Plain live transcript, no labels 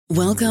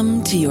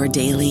Welcome to your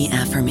daily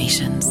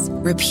affirmations.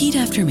 Repeat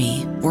after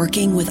me.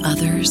 Working with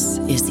others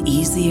is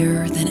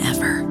easier than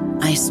ever.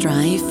 I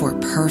strive for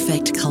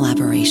perfect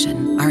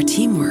collaboration. Our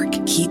teamwork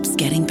keeps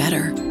getting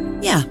better.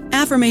 Yeah,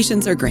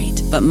 affirmations are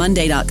great, but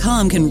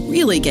Monday.com can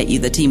really get you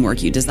the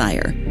teamwork you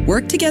desire.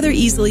 Work together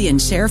easily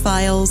and share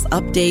files,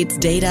 updates,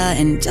 data,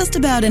 and just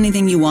about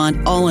anything you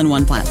want all in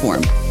one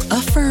platform.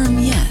 Affirm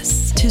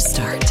yes to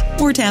start,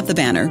 or tap the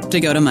banner to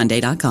go to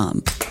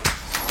Monday.com.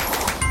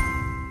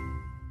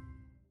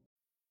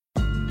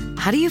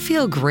 How do you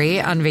feel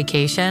great on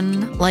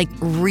vacation? Like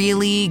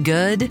really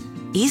good?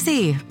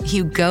 Easy.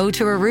 You go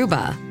to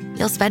Aruba.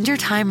 You'll spend your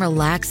time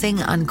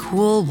relaxing on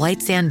cool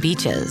white sand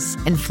beaches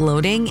and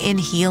floating in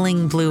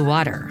healing blue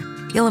water.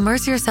 You'll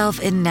immerse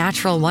yourself in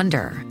natural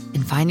wonder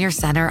and find your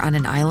center on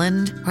an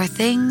island where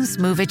things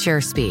move at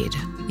your speed.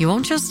 You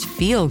won't just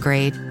feel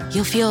great,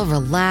 you'll feel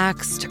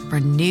relaxed,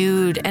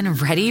 renewed, and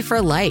ready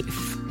for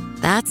life.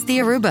 That's the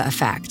Aruba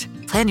effect.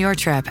 Plan your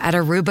trip at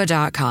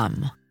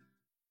Aruba.com.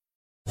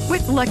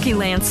 With Lucky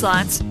Land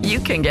Slots, you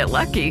can get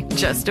lucky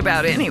just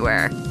about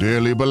anywhere.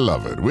 Dearly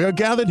beloved, we are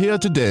gathered here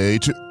today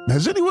to...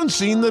 Has anyone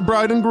seen the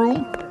bride and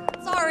groom?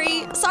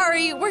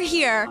 Sorry, we're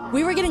here.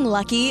 We were getting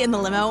lucky in the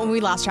limo and we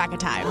lost track of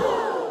time.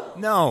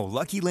 No,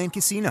 Lucky Land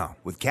Casino,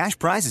 with cash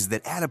prizes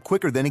that add up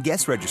quicker than a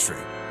guest registry.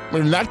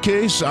 In that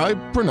case, I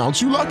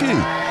pronounce you lucky.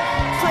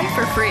 Play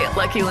for free at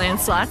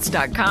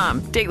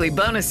LuckyLandSlots.com. Daily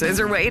bonuses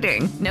are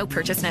waiting. No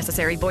purchase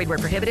necessary. Void where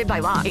prohibited by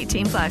law.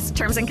 18+.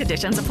 Terms and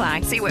conditions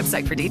apply. See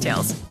website for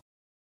details.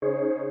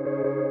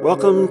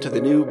 Welcome to the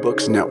New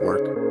Books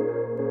Network.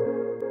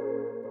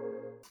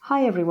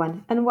 Hi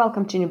everyone, and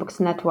welcome to New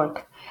Books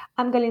Network.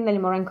 I'm Galina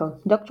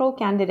Limorenko, doctoral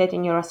candidate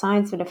in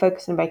neuroscience with a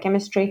focus on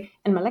biochemistry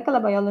and molecular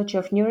biology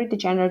of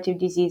neurodegenerative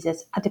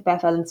diseases at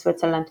EPFL in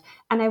Switzerland,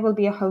 and I will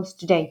be your host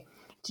today.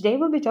 Today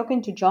we'll be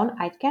talking to John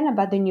Aitken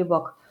about the new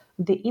book,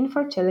 The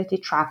Infertility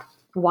Trap: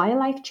 Why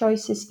Life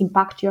Choices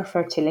Impact Your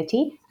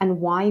Fertility and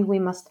Why We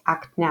Must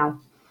Act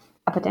Now.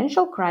 A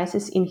potential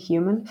crisis in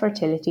human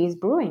fertility is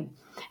brewing.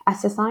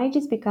 As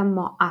societies become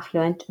more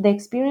affluent, they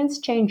experience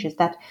changes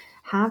that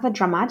have a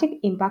dramatic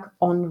impact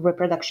on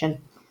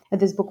reproduction.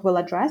 This book will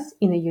address,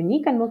 in a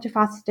unique and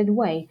multifaceted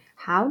way,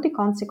 how the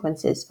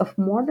consequences of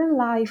modern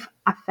life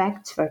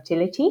affect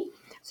fertility,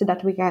 so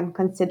that we can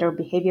consider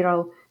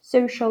behavioral,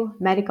 social,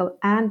 medical,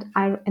 and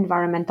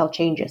environmental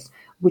changes,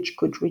 which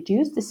could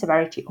reduce the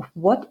severity of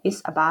what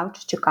is about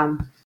to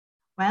come.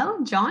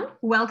 Well, John,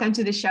 welcome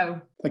to the show.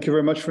 Thank you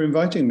very much for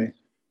inviting me.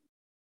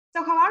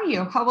 So how are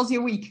you? How was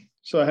your week?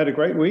 So I had a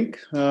great week,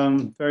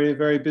 very,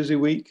 very busy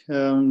week.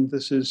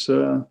 This is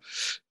a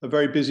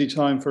very busy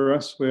time for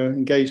us. We're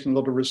engaged in a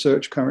lot of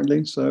research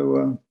currently.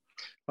 So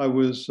I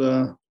was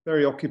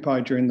very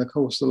occupied during the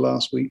course of the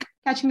last week.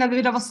 Catching a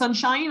bit of a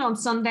sunshine on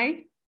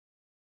Sunday?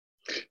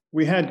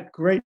 We had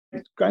great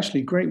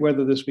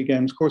weather this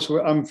weekend. Of course,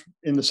 I'm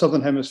in the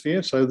Southern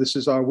Hemisphere, so this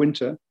is our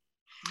winter.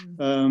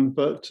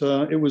 But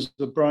it was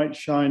a bright,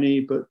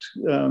 shiny, but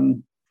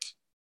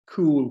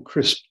cool,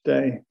 crisp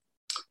day.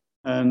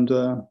 And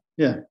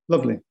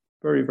lovely.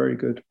 Very, very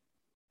good.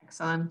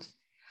 Excellent.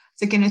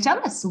 So can you tell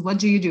us, what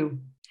do you do?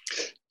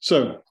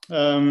 So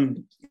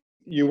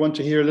you want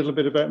to hear a little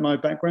bit about my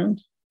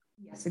background?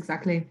 Yes,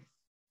 exactly.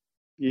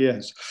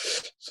 Yes.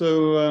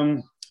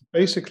 So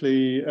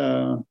basically,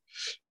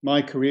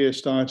 my career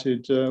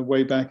started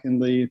way back in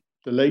the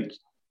late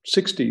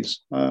 60s.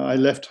 I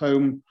left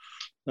home,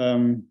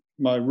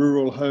 my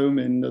rural home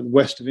in the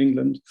west of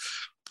England,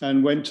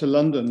 and went to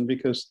London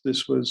because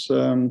this was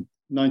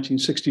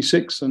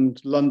 1966 and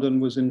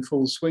London was in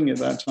full swing at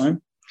that time.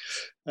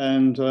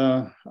 And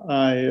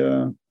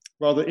I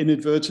rather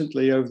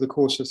inadvertently, over the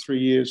course of 3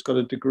 years, got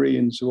a degree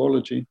in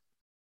zoology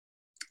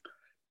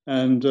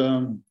and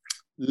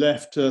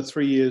left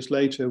 3 years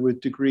later with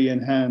degree in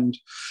hand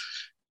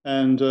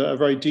and a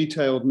very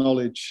detailed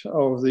knowledge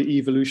of the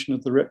evolution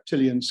of the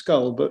reptilian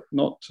skull, but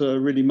not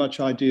really much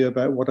idea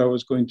about what I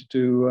was going to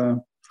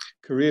do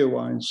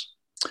career-wise.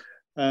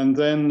 And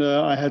then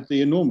I had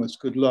the enormous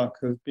good luck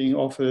of being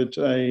offered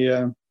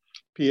a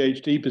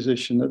PhD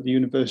position at the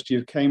University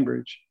of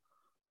Cambridge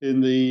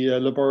in the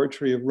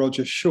laboratory of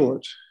Roger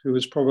Short, who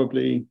was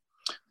probably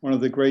one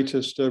of the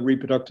greatest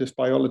reproductive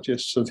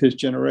biologists of his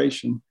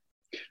generation.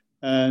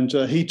 And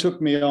he took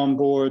me on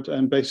board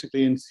and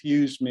basically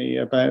enthused me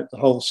about the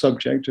whole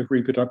subject of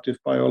reproductive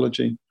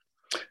biology.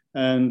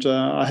 And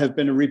I have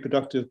been a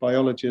reproductive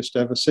biologist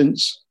ever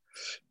since.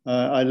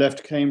 I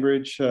left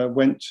Cambridge,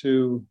 went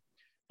to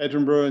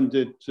Edinburgh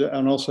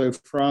and also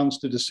France,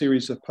 did a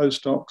series of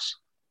postdocs.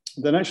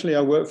 Then actually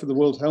I worked for the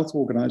World Health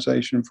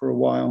Organization for a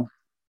while,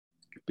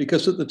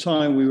 because at the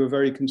time we were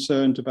very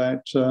concerned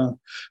about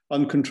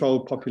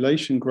uncontrolled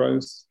population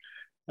growth,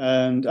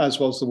 and as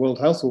was the World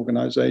Health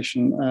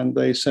Organization, and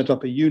they set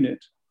up a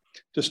unit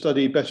to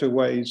study better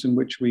ways in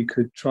which we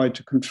could try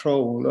to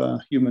control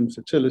human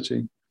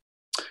fertility.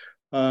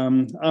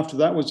 After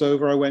that was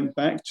over, I went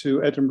back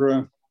to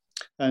Edinburgh.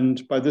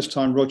 And by this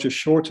time, Roger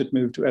Short had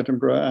moved to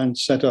Edinburgh and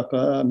set up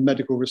a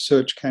medical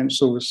research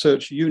council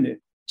research unit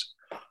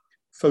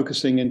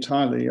focusing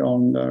entirely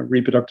on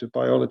reproductive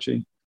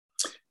biology.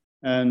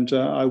 And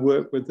I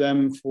worked with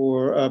them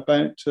for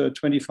about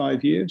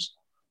 25 years,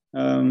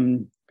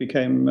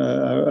 became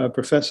a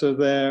professor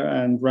there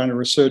and ran a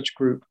research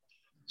group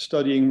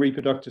studying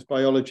reproductive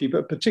biology,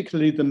 but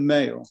particularly the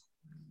male,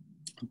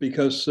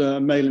 because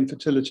male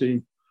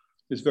infertility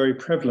is very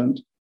prevalent.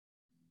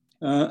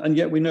 And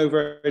yet we know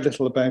very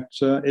little about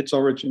its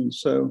origins.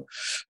 So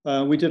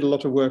we did a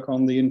lot of work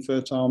on the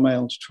infertile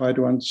male to try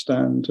to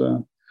understand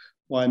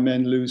why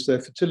men lose their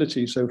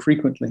fertility so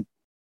frequently.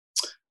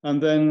 And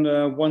then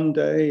one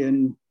day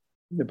in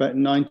about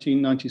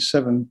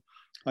 1997,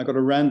 I got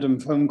a random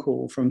phone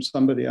call from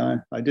somebody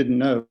I didn't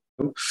know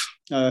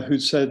who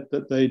said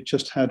that they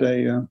just had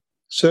a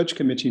search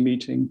committee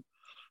meeting,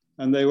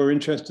 and they were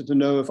interested to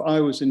know if I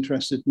was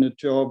interested in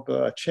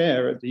a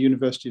chair at the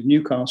University of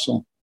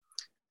Newcastle.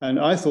 And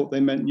I thought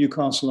they meant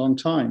Newcastle on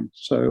Tyne.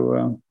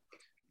 So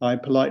I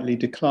politely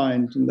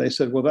declined, and they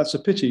said, well, that's a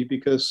pity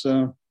because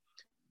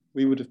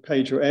we would have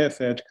paid your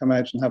airfare to come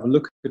out and have a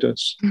look at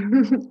us.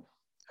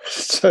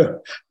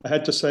 So I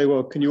had to say,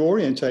 well, can you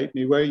orientate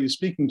me? Where are you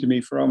speaking to me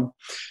from?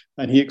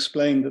 And he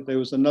explained that there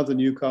was another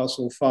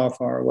Newcastle far,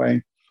 far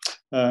away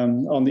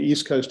on the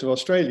east coast of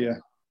Australia.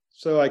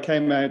 So I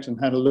came out and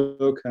had a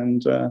look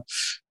and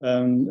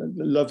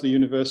loved the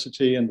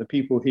university and the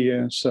people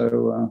here.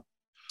 So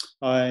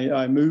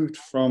I moved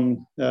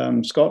from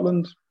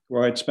Scotland,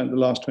 where I'd spent the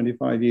last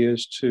 25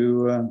 years,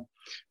 to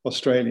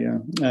Australia.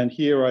 And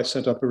here I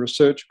set up a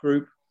research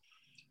group,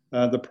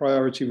 the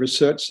Priority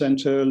Research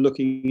Centre,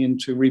 looking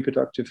into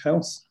reproductive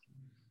health,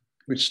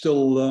 which is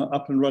still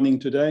up and running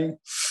today.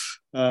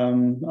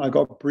 I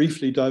got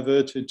briefly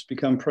diverted to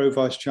become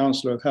Pro-Vice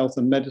Chancellor of Health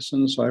and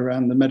Medicine, so I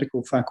ran the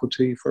medical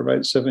faculty for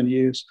about 7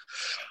 years.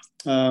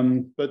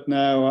 But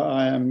now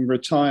I am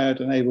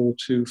retired and able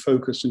to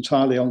focus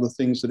entirely on the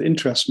things that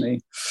interest me.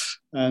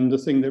 And the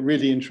thing that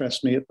really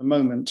interests me at the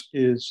moment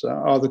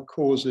are the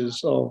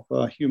causes of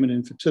human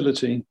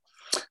infertility.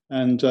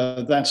 And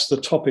that's the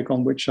topic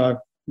on which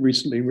I've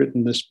recently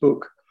written this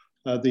book,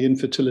 The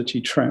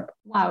Infertility Trap.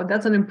 Wow,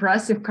 that's an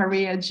impressive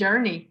career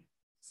journey.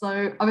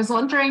 So I was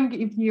wondering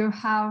if you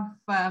have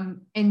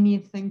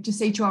anything to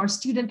say to our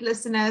student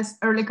listeners,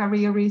 early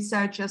career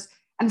researchers,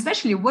 and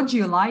especially what do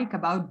you like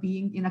about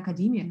being in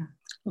academia?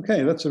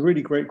 Okay, that's a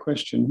really great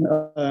question.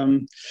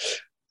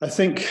 I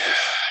think,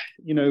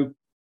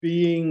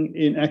 being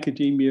in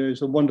academia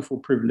is a wonderful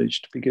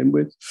privilege to begin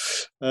with.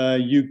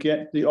 You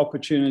get the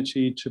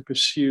opportunity to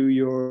pursue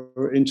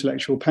your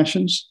intellectual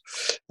passions,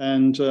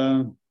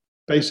 and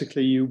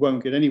basically you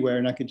won't get anywhere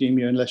in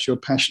academia unless you're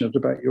passionate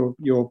about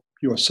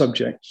your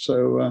subject.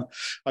 So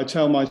I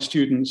tell my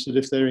students that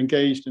if they're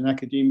engaged in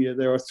academia,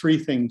 there are three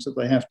things that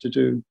they have to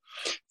do.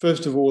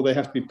 First of all, they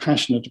have to be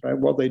passionate about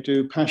what they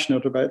do,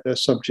 passionate about their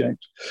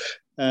subject,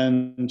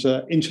 and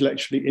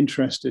intellectually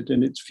interested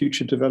in its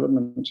future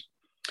development.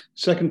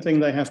 Second thing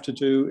they have to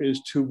do is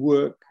to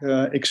work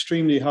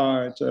extremely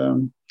hard.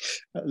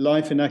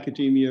 Life in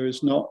academia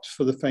is not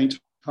for the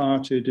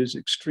faint-hearted, is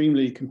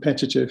extremely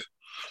competitive.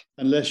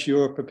 Unless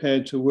you're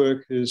prepared to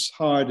work as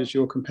hard as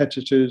your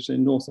competitors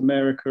in North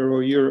America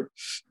or Europe,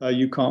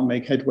 you can't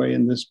make headway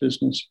in this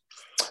business.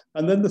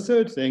 And then the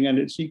third thing, and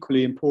it's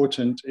equally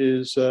important,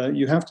 is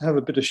you have to have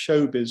a bit of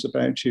showbiz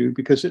about you,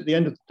 because at the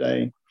end of the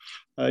day,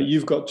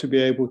 you've got to be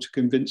able to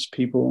convince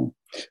people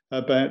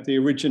about the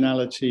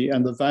originality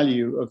and the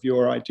value of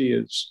your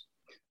ideas.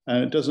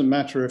 And it doesn't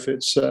matter if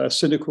it's a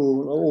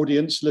cynical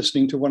audience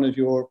listening to one of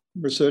your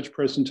research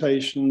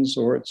presentations,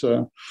 or it's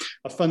a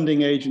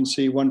funding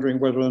agency wondering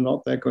whether or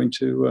not they're going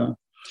to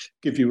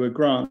give you a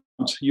grant.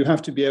 You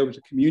have to be able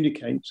to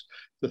communicate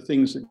the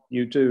things that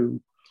you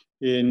do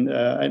in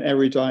an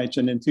erudite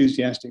and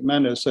enthusiastic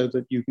manner so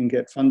that you can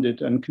get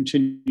funded and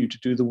continue to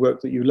do the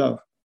work that you love.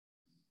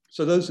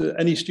 So those are,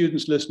 any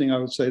students listening, I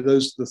would say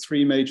those are the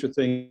three major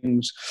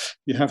things.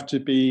 You have to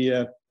be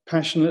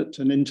passionate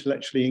and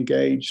intellectually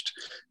engaged.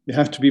 You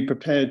have to be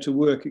prepared to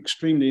work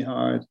extremely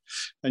hard,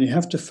 and you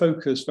have to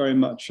focus very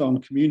much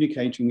on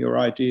communicating your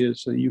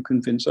ideas so you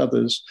convince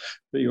others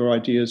that your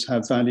ideas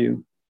have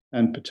value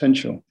and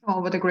potential.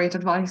 Oh, what a great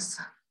advice.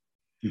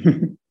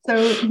 So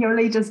your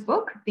latest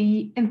book,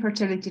 The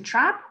Infertility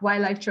Trap, Why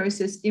Life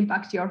Choices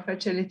Impact Your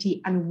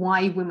Fertility and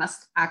Why We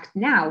Must Act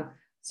Now.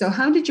 So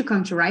how did you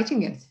come to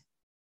writing it?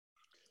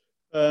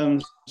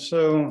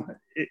 So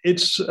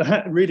it's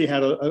really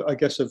had, I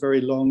guess, a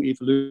very long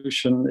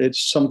evolution.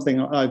 It's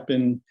something I've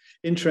been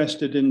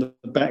interested in the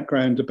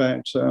background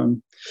about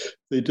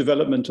the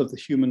development of the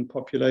human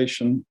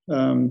population.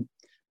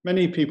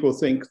 Many people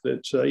think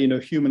that,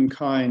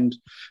 humankind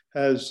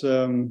has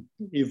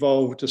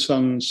evolved to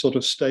some sort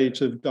of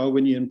state of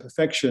Darwinian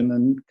perfection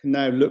and can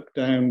now look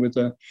down with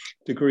a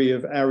degree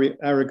of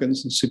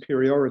arrogance and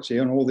superiority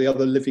on all the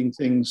other living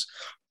things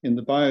in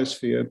the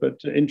biosphere.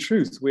 But in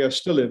truth, we are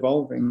still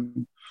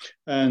evolving.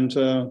 And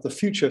the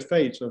future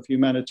fate of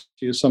humanity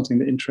is something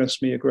that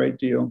interests me a great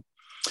deal.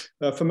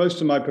 For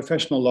most of my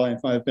professional life,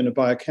 I've been a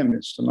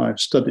biochemist, and I've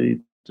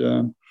studied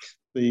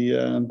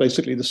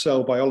basically the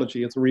cell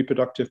biology of the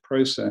reproductive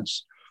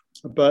process.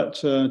 But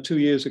 2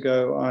 years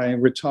ago, I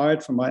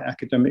retired from my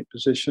academic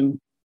position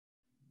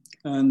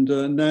and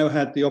now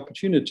had the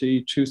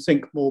opportunity to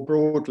think more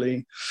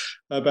broadly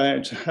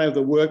about how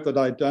the work that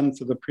I'd done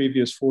for the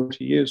previous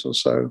 40 years or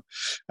so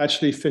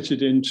actually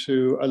fitted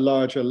into a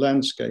larger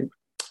landscape.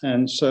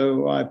 And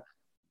so I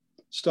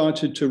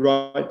started to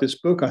write this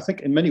book. I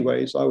think in many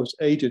ways I was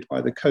aided by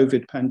the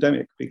COVID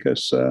pandemic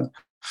because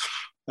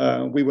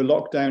we were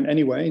locked down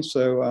anyway.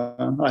 So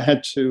I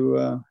had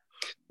to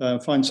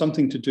find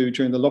something to do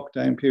during the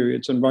lockdown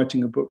periods, and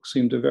writing a book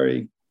seemed a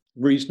very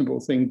reasonable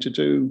thing to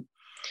do.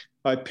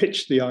 I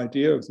pitched the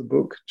idea of the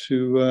book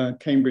to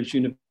Cambridge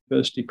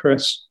University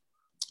Press,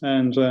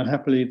 and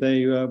happily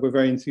they were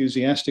very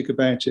enthusiastic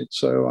about it.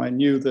 So I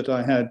knew that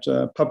I had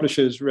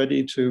publishers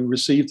ready to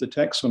receive the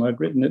text when I'd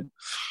written it.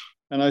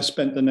 And I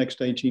spent the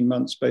next 18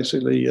 months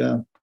basically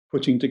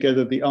putting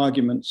together the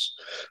arguments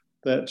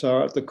that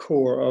are at the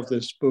core of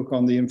this book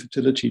on the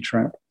infertility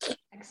trap.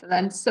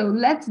 Excellent. So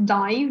let's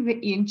dive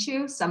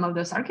into some of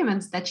those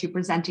arguments that you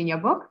present in your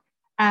book.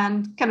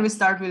 And can we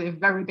start with a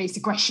very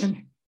basic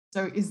question?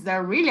 So is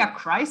there really a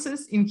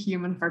crisis in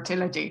human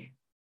fertility?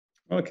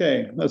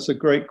 Okay, that's a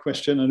great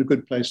question and a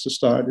good place to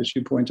start, as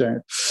you point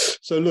out.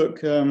 So look,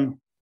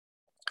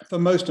 for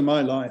most of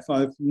my life,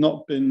 I've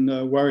not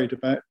been worried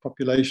about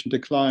population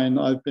decline.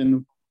 I've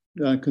been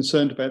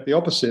concerned about the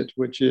opposite,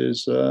 which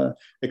is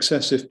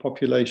excessive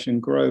population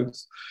growth.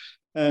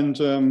 And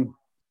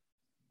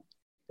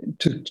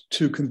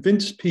to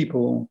convince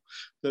people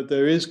that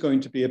there is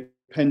going to be a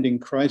pending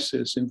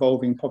crisis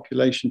involving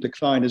population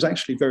decline is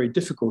actually very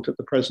difficult at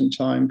the present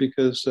time,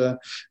 because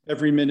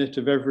every minute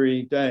of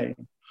every day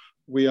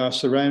we are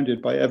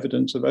surrounded by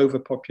evidence of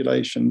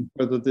overpopulation,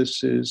 whether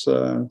this is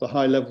the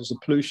high levels of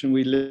pollution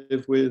we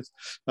live with,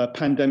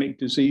 pandemic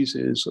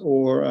diseases,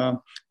 or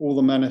all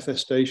the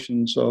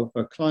manifestations of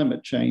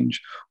climate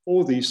change.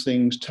 All these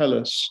things tell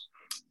us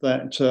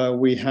that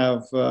we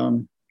have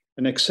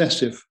an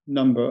excessive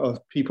number of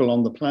people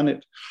on the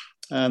planet,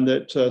 and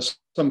that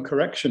some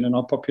correction in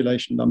our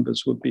population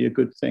numbers would be a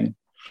good thing.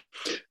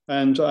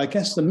 And I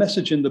guess the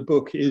message in the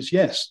book is,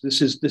 yes,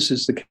 this is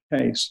the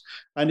case.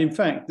 And in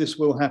fact, this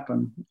will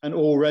happen. And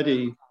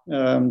already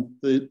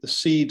the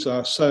seeds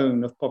are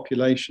sown of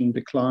population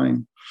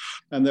decline.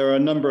 And there are a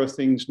number of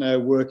things now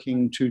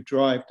working to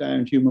drive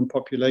down human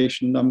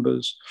population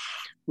numbers.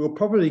 We'll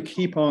probably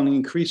keep on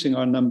increasing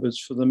our numbers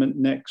for the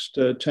next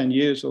 10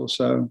 years or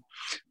so.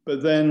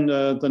 But then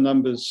the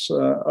numbers,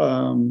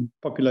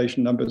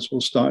 population numbers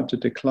will start to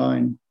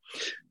decline.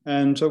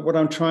 And what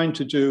I'm trying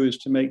to do is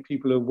to make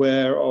people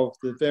aware of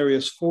the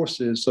various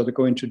forces that are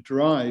going to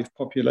drive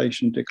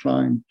population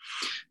decline,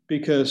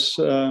 because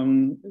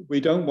we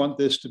don't want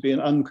this to be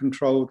an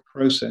uncontrolled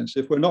process.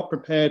 If we're not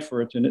prepared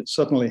for it and it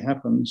suddenly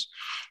happens,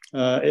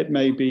 it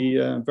may be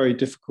a very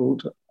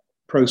difficult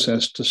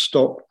process to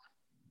stop.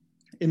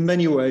 In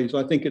many ways,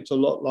 I think it's a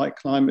lot like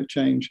climate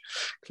change.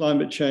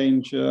 Climate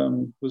change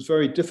was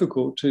very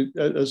difficult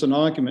as an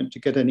argument to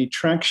get any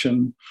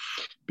traction,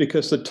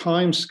 because the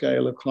time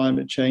scale of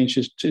climate change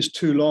is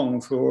too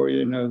long for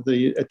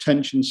the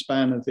attention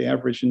span of the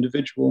average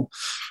individual.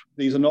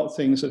 These are not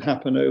things that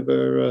happen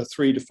over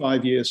 3 to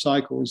 5 year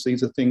cycles.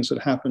 These are things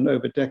that happen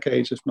over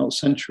decades, if not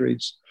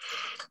centuries.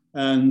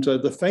 And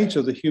the fate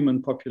of the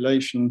human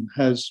population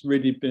has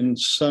really been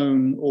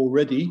sown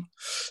already.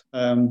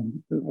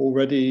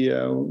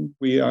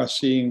 We are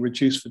seeing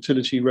reduced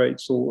fertility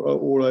rates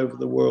all over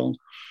the world.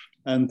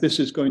 And this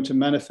is going to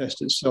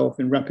manifest itself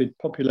in rapid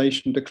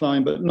population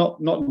decline, but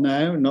not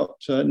now, not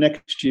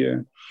next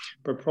year,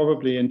 but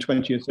probably in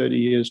 20 or 30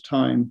 years'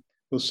 time,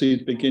 we'll see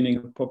the beginning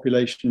of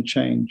population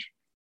change.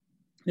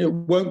 It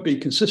won't be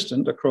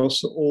consistent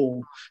across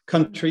all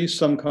countries.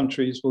 Some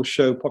countries will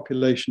show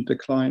population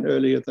decline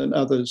earlier than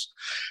others.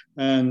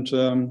 And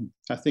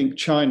I think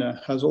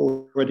China has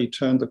already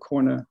turned the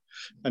corner,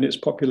 and its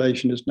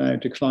population is now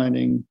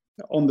declining,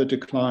 on the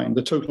decline.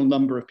 The total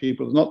number of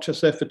people, not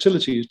just their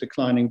fertility is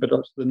declining, but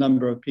also the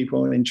number of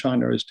people in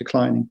China is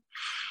declining.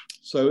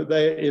 So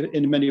they,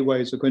 in many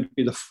ways, are going to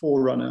be the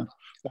forerunner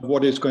of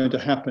what is going to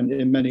happen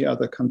in many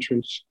other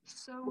countries.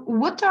 So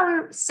what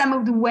are some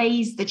of the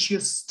ways that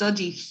you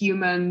study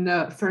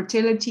human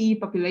fertility,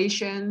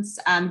 populations,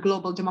 and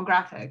global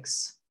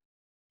demographics?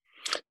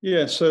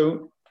 Yeah,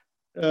 so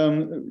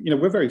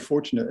we're very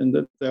fortunate in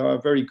that there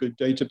are very good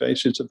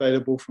databases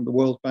available from the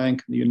World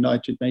Bank and the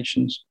United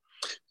Nations.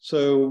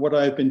 So what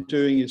I've been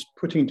doing is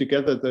putting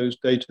together those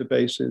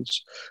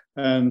databases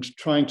and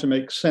trying to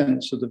make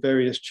sense of the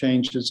various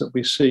changes that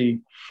we see,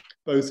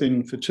 both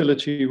in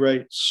fertility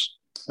rates,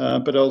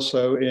 but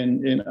also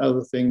in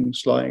other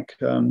things like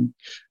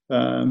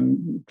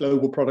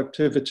global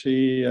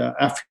productivity,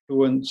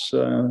 affluence,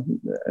 the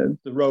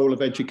role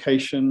of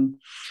education,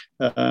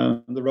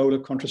 the role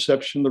of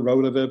contraception, the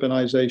role of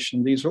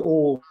urbanization. These are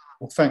all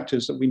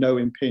factors that we know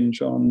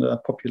impinge on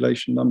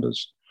population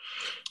numbers.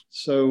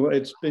 So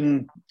it's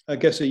been, I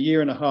guess, a year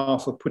and a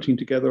half of putting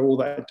together all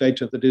that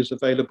data that is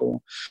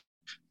available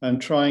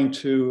and trying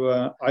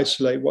to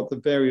isolate what the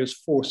various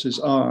forces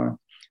are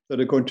that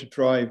are going to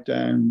drive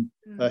down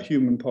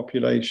human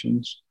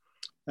populations.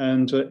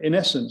 And in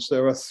essence,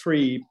 there are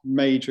three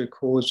major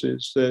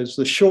causes. There's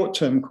the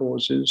short-term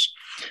causes,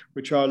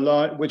 which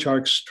are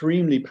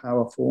extremely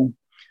powerful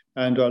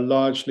and are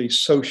largely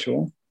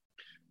social.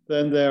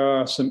 Then there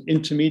are some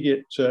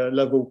intermediate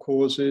level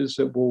causes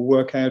that will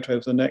work out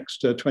over the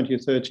next 20 or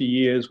 30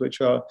 years,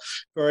 which are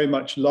very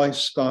much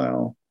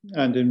lifestyle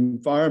and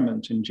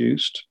environment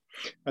induced.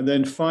 And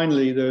then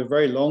finally, there are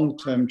very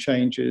long-term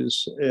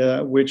changes,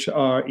 which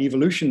are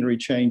evolutionary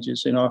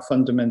changes in our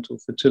fundamental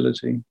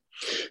fertility.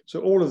 So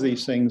all of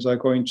these things are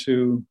going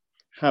to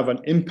have an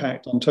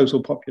impact on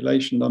total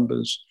population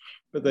numbers,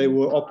 but they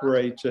will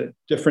operate at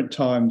different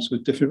times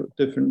with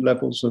different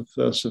levels of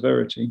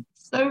severity.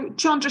 So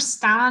to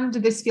understand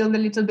this field a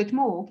little bit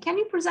more, can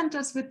you present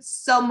us with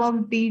some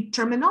of the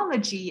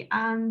terminology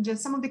and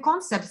some of the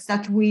concepts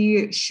that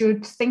we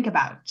should think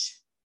about?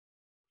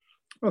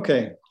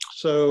 Okay,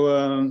 so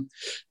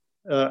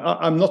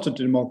I'm not a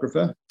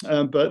demographer,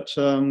 but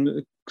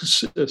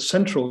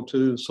central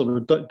to sort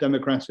of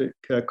demographic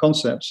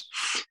concepts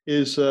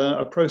is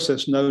a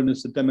process known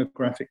as the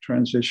demographic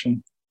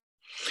transition.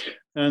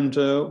 And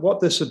what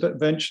this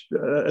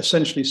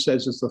essentially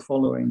says is the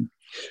following,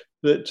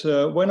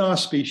 that when our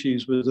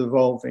species was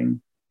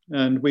evolving,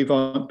 and we've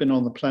been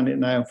on the planet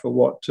now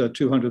for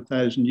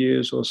 200,000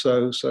 years or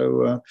so.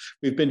 So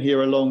we've been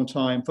here a long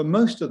time. For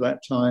most of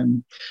that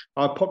time,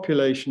 our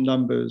population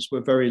numbers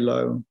were very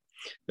low.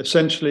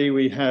 Essentially,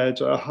 we had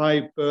a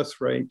high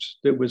birth rate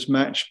that was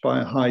matched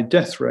by a high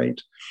death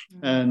rate,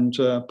 and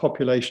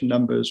population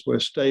numbers were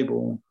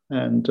stable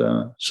and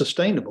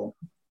sustainable.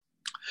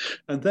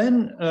 And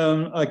then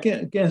I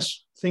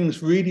guess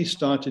things really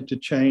started to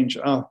change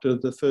after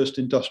the first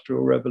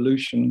industrial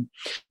revolution.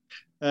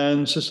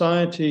 And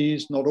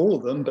societies, not all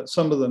of them, but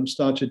some of them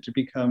started to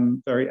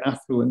become very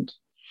affluent.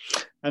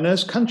 And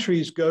as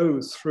countries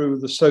go through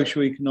the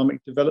socioeconomic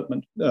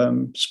development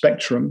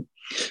spectrum,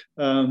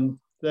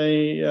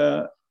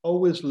 they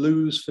always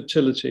lose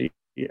fertility.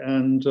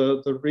 And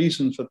the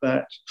reason for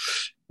that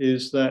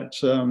is that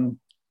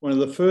one of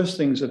the first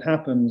things that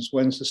happens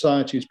when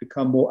societies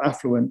become more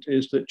affluent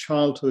is that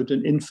childhood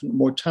and infant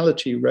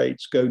mortality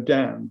rates go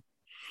down.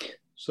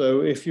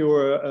 So if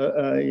you're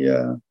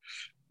a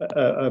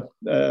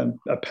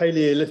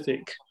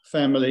Paleolithic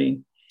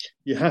family,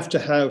 you have to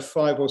have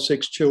 5 or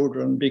 6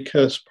 children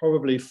because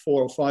probably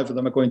 4 or 5 of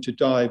them are going to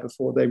die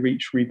before they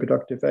reach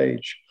reproductive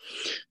age.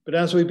 But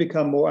as we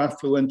become more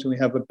affluent and we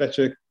have a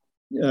better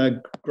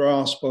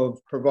grasp of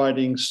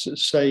providing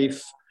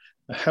safe,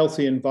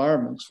 healthy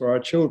environments for our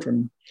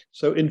children,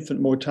 so infant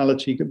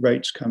mortality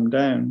rates come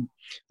down.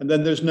 And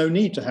then there's no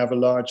need to have a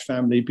large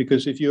family,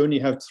 because if you only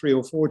have 3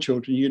 or 4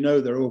 children, you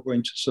know they're all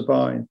going to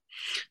survive.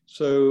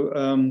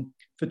 So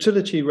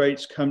fertility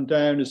rates come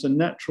down as a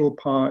natural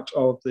part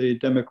of the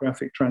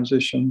demographic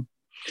transition.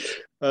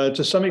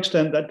 To some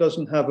extent, that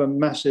doesn't have a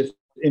massive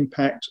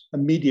impact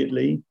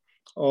immediately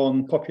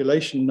on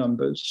population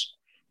numbers,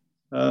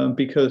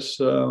 because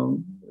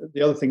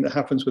the other thing that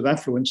happens with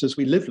affluence is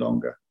we live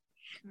longer.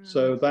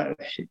 So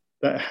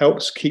that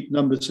helps keep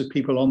numbers of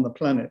people on the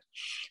planet.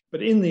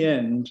 But in the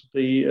end,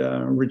 the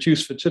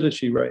reduced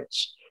fertility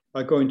rates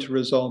are going to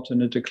result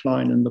in a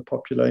decline in the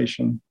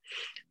population.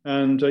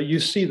 And you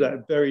see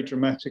that very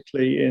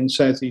dramatically in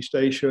Southeast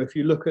Asia. If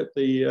you look at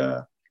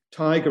the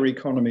tiger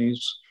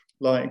economies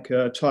like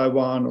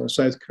Taiwan or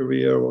South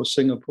Korea or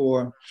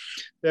Singapore,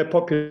 their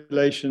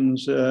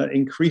populations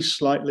increased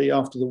slightly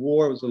after the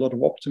war. There was a lot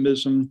of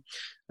optimism.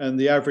 And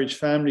the average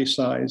family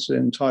size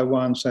in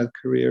Taiwan, South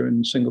Korea,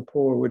 and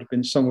Singapore would have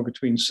been somewhere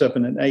between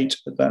 7 and 8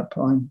 at that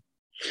time.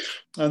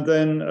 And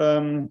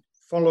then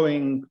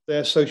following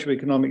their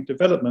socioeconomic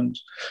development,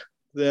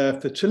 their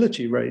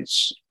fertility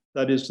rates,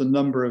 that is the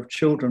number of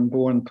children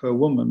born per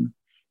woman,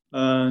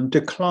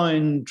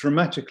 declined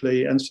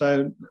dramatically. And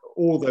so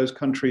all those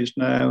countries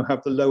now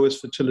have the lowest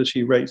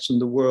fertility rates in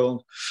the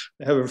world.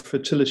 They have a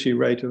fertility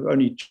rate of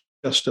only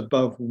just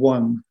above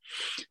 1.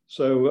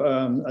 So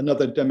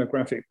another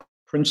demographic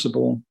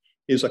principle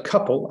is a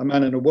couple, a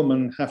man and a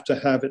woman, have to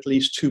have at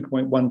least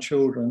 2.1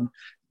 children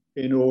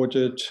in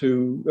order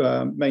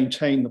to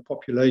maintain the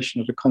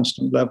population at a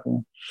constant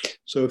level.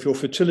 So if your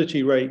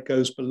fertility rate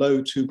goes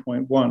below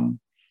 2.1,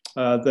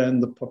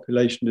 then the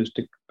population is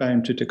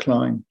bound to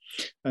decline.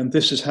 And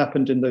this has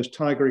happened in those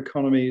tiger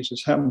economies.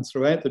 It's happened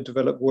throughout the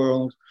developed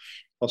world.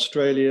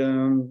 Australia,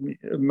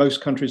 most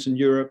countries in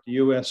Europe, the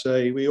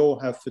USA, we all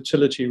have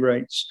fertility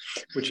rates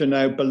which are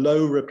now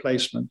below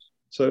replacement.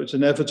 So it's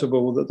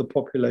inevitable that the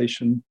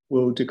population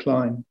will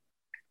decline.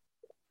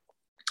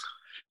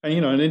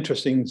 And, an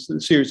interesting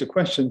series of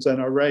questions then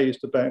are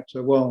raised about,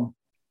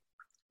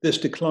 this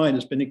decline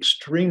has been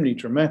extremely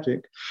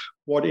dramatic.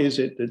 What is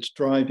it that's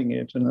driving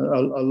it? And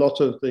a lot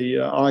of the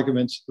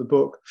arguments of the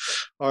book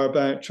are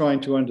about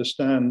trying to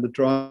understand the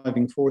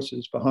driving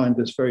forces behind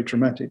this very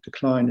dramatic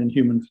decline in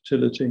human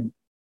fertility.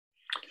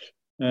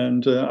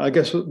 And I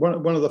guess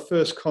one of the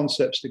first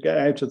concepts to get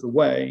out of the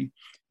way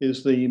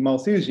is the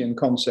Malthusian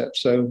concept.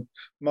 So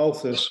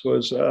Malthus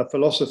was a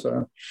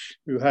philosopher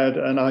who had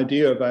an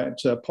idea about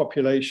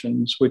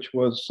populations, which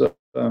was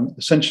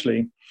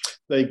essentially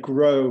they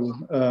grow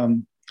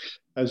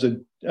as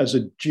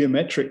a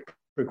geometric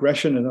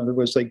progression. In other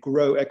words, they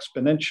grow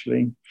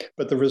exponentially,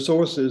 but the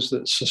resources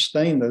that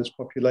sustain those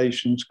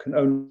populations can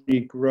only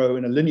grow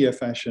in a linear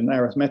fashion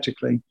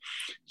arithmetically.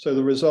 So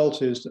the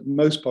result is that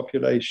most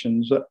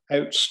populations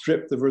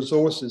outstrip the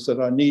resources that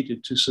are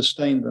needed to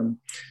sustain them,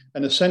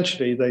 and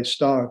essentially they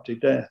starve to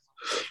death.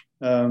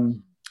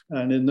 And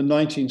in the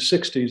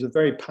 1960s, a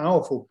very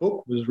powerful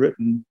book was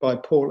written by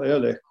Paul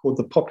Ehrlich called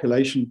The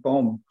Population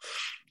Bomb.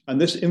 And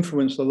this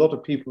influenced a lot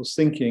of people's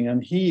thinking.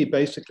 And he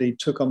basically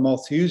took a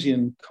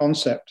Malthusian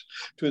concept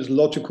to its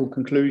logical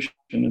conclusion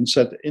and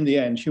said that in the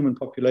end, human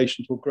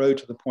populations will grow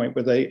to the point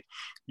where they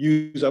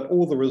use up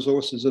all the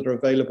resources that are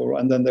available,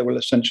 and then they will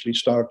essentially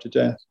starve to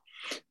death.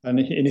 And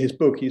in his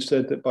book, he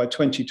said that by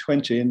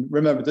 2020, and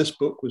remember, this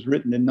book was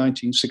written in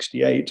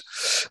 1968,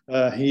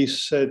 he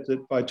said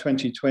that by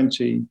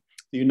 2020,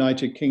 the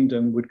United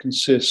Kingdom would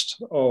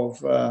consist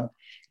of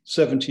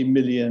 70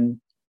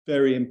 million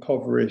very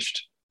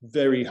impoverished,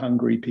 very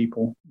hungry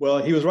people.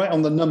 Well, he was right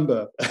on the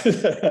number. I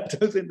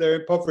don't think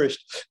they're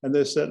impoverished, and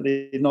they're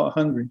certainly not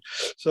hungry.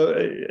 So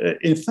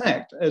in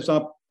fact, as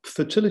our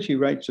fertility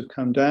rates have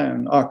come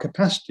down, our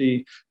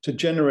capacity to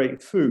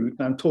generate food,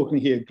 and I'm talking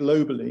here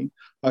globally,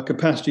 our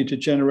capacity to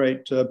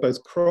generate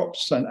both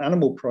crops and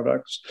animal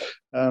products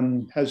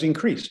has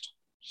increased.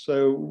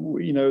 So,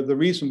 the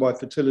reason why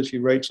fertility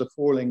rates are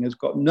falling has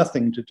got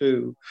nothing to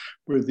do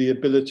with the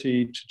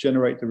ability to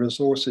generate the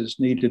resources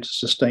needed to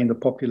sustain the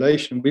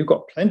population. We've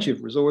got plenty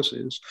of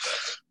resources.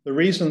 The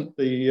reason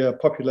the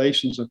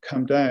populations have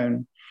come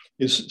down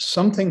is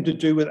something to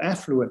do with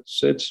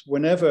affluence. It's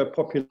whenever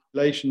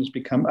populations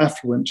become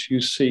affluent, you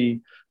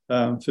see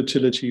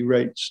fertility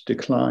rates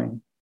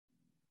decline.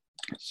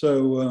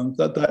 So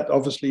that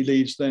obviously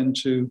leads then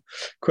to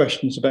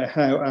questions about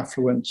how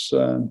affluence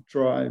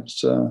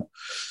drives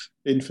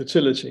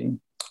infertility.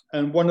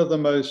 And one of the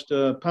most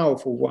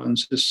powerful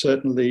ones is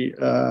certainly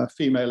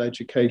female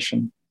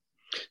education.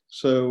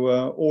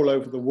 So all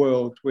over the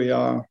world, we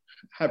are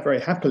very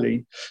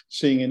happily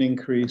seeing an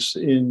increase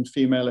in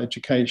female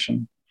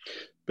education.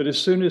 But as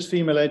soon as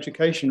female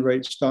education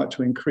rates start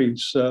to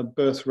increase,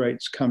 birth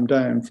rates come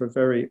down for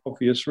very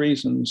obvious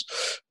reasons.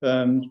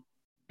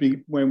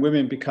 When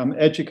women become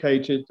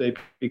educated, they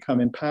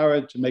become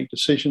empowered to make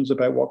decisions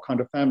about what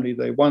kind of family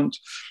they want.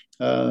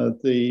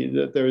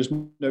 There is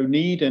no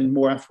need in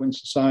more affluent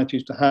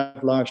societies to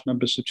have large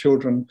numbers of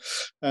children,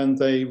 and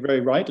they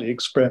very rightly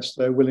express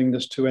their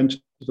willingness to enter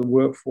the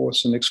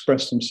workforce and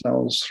express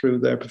themselves through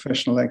their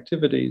professional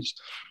activities.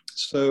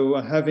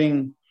 So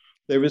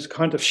there is a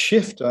kind of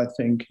shift, I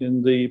think,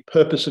 in the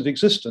purpose of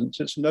existence.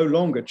 It's no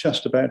longer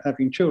just about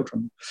having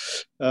children.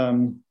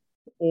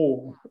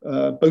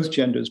 Both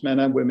genders, men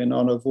and women,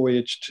 on a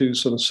voyage to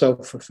sort of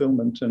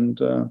self-fulfillment and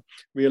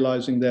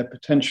realizing their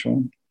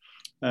potential.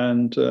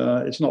 And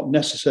it's not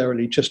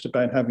necessarily just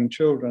about having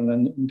children.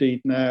 And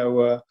indeed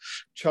now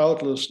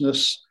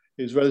childlessness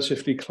is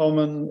relatively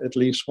common. At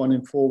least 1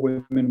 in 4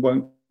 women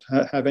won't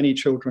have any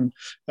children,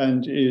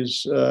 and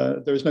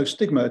there is no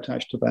stigma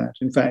attached to that.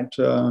 In fact,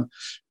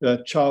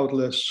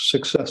 childless,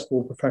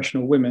 successful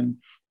professional women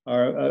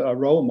are a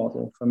role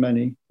model for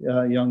many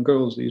young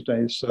girls these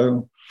days.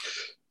 So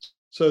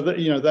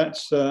that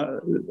that's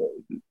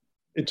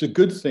it's a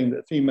good thing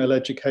that female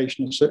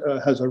education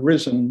has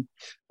arisen,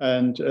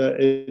 and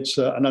it's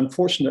an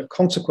unfortunate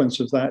consequence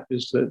of that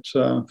is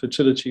that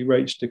fertility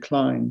rates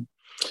decline,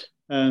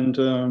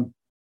 and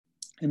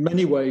in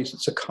many ways,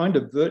 it's a kind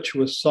of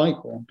virtuous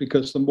cycle,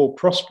 because the more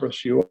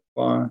prosperous you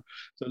are,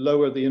 the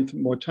lower the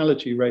infant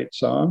mortality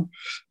rates are.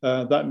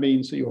 That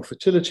means that your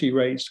fertility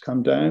rates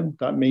come down.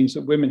 That means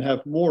that women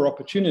have more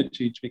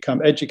opportunity to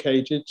become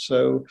educated.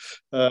 So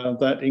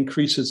that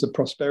increases the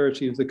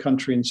prosperity of the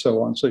country and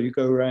so on. So you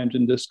go around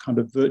in this kind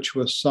of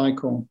virtuous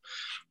cycle.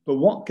 But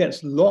what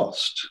gets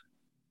lost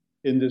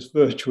in this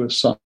virtuous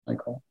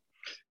cycle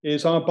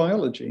is our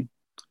biology.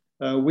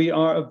 We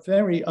are a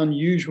very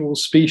unusual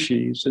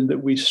species in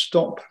that we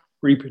stop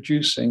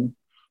reproducing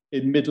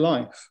in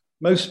midlife.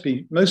 Most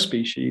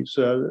species,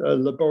 a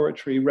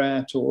laboratory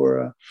rat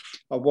or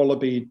a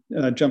wallaby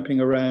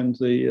jumping around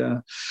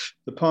the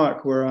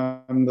park where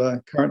I'm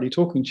currently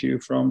talking to you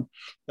from,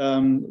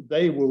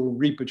 they will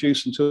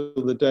reproduce until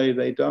the day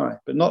they die,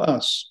 but not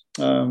us.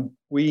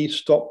 We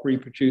stop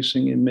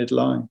reproducing in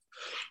midlife.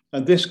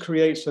 And this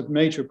creates a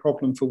major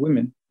problem for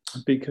women,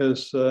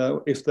 because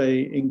if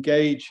they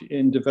engage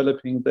in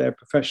developing their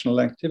professional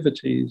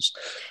activities,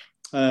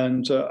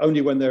 and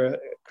only when their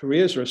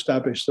careers are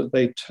established that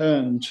they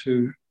turn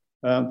to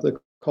the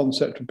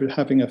concept of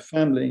having a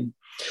family,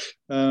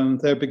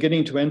 they're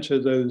beginning to enter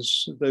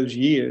those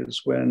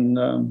years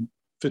when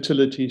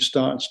fertility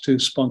starts to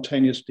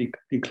spontaneously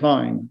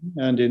decline.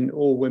 And in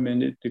all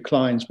women, it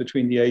declines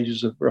between the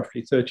ages of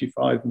roughly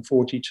 35 and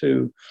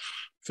 42.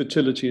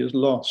 Fertility is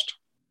lost.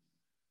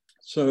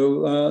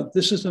 So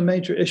this is a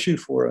major issue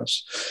for us.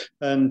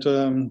 And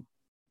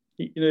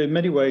in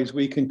many ways,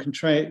 we can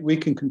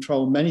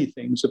control many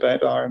things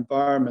about our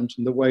environment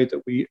and the way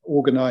that we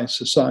organize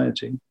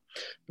society.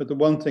 But the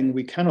one thing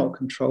we cannot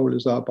control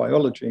is our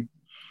biology.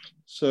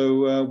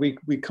 So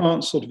we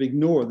can't sort of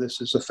ignore this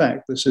as a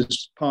fact. This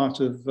is part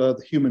of the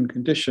human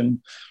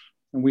condition.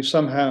 And we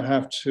somehow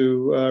have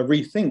to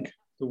rethink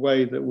the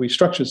way that we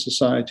structure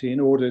society in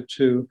order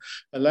to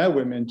allow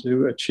women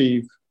to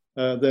achieve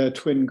their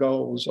twin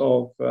goals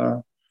of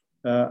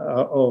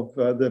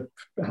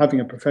having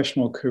a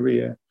professional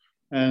career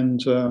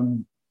and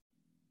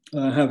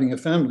having a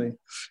family,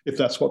 if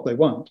that's what they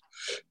want.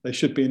 They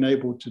should be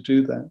enabled to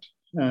do that.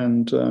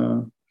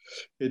 And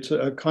it's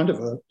a kind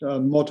of a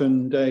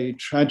modern day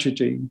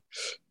tragedy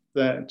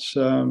that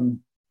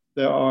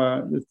there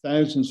are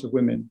thousands of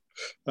women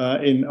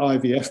in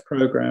IVF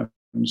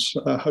programs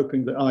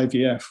hoping that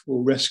IVF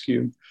will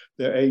rescue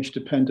their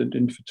age-dependent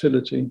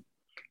infertility.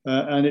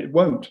 And it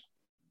won't.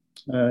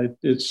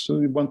 It's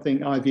one thing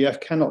IVF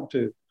cannot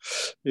do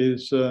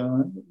is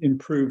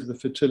improve the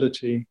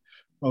fertility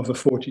of a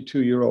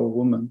 42-year-old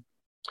woman.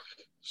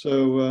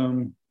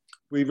 So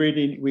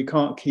we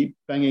can't keep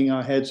banging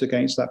our heads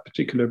against that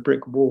particular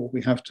brick wall.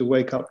 We have to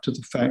wake up to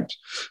the fact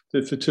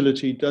that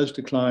fertility does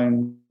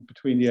decline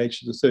between the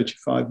ages of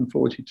 35 and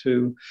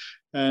 42,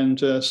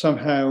 and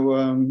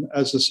somehow,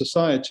 as a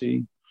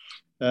society,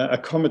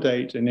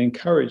 accommodate and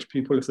encourage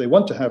people, if they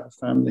want to have a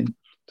family,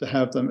 to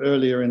have them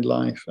earlier in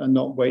life and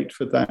not wait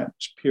for that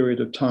period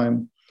of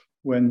time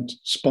when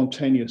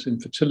spontaneous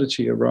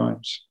infertility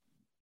arrives.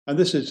 And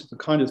this is the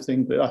kind of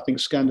thing that I think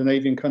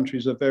Scandinavian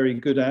countries are very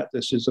good at.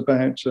 This is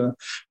about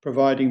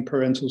providing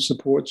parental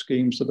support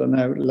schemes that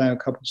allow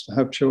couples to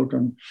have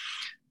children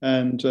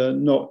and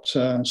not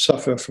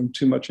suffer from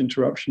too much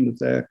interruption of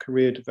their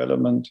career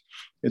development.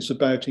 It's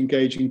about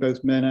engaging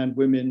both men and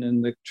women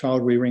in the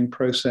child rearing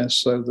process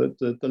so that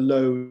the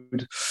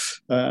load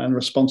and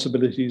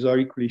responsibilities are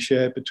equally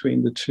shared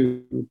between the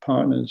two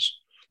partners.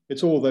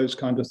 It's all those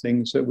kind of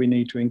things that we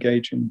need to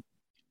engage in.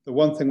 The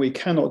one thing we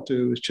cannot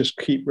do is just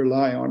keep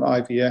relying on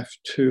IVF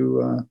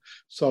to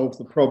solve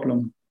the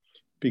problem,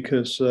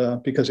 because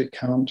it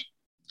can't.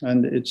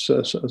 And it's,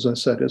 as I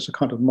said, it's a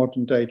kind of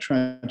modern day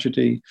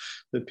tragedy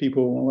that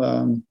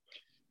people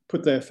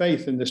put their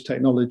faith in this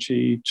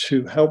technology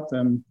to help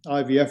them.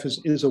 IVF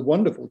is a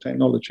wonderful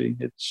technology.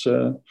 It's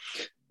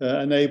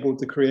enabled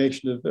the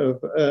creation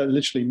of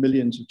literally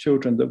millions of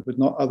children that would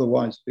not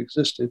otherwise have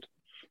existed.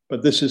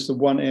 But this is the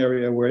one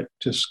area where it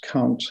just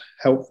can't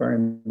help very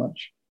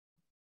much.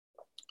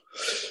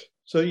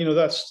 So,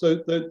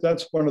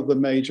 that's one of the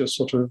major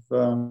sort of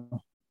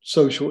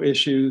social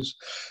issues.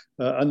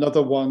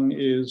 Another one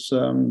is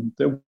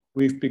that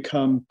we've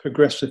become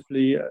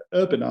progressively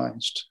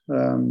urbanized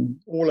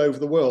all over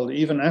the world.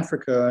 Even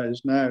Africa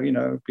is now,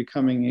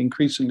 becoming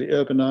increasingly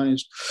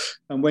urbanized.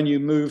 And when you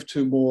move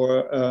to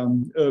more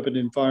urban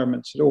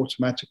environments, it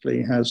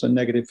automatically has a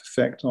negative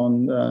effect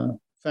on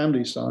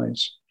family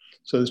size.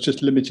 So there's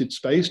just limited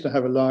space to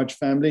have a large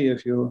family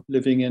if you're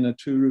living in a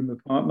 2-room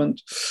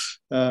apartment.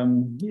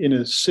 In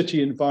a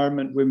city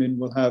environment, women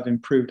will have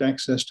improved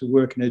access to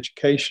work and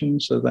education.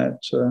 So that,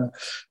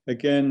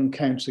 again,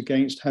 counts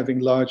against having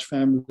large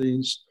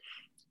families.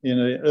 In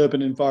an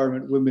urban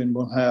environment, women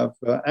will have,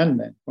 and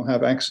men will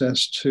have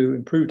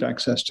improved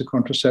access to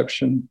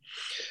contraception.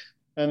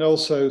 And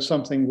also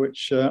something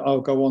which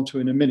I'll go on to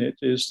in a minute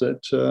is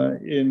that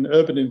in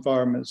urban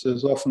environments,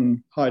 there's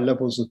often high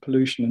levels of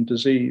pollution and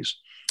disease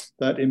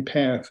that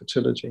impair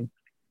fertility.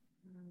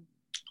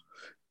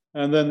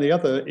 And then the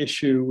other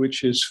issue,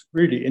 which is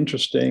really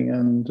interesting,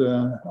 and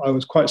I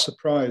was quite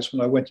surprised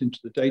when I went into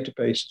the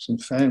databases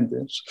and found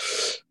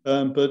this,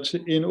 but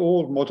in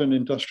all modern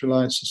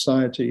industrialized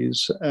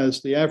societies,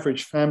 as the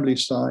average family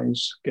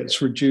size gets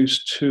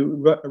reduced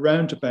to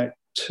around about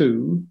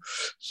 2,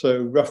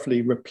 so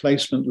roughly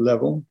replacement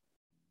level,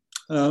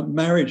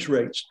 marriage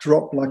rates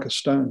drop like a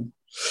stone.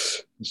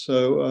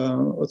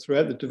 So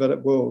throughout the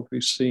developed world,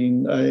 we've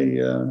seen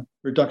a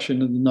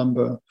reduction in the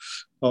number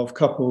of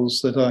couples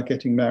that are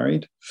getting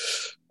married.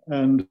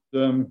 And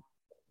in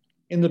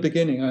the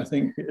beginning, I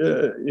think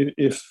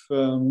if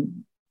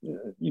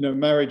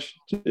marriage,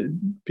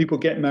 people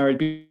get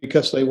married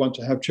because they want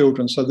to have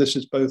children. So this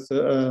is both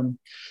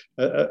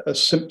a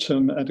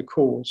symptom and a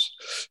cause.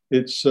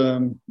 It's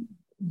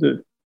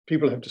that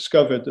people have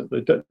discovered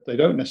that they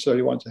don't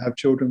necessarily want to have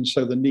children,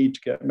 so the need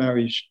to get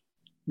married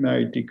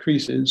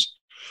decreases.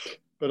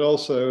 But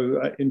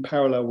also in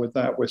parallel with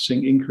that, we're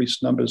seeing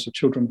increased numbers of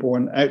children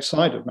born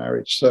outside of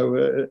marriage.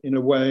 So in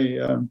a way,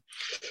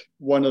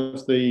 one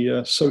of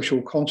the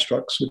social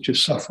constructs which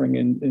is suffering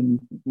in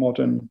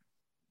modern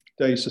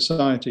day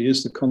society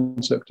is the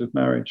concept of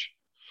marriage.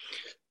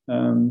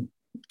 And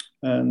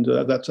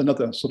that's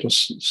another sort of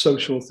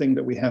social thing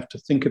that we have to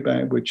think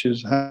about, which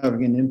is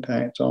having an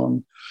impact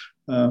on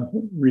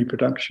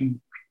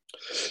reproduction.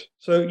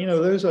 So,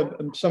 those are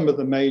some of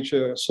the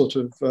major sort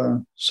of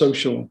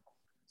social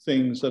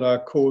things that are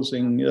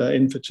causing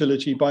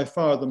infertility. By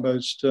far the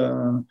most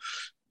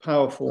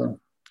powerful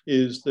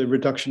is the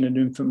reduction in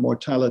infant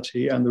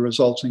mortality and the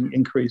resulting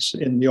increase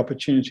in the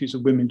opportunities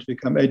of women to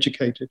become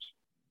educated.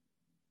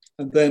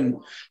 And then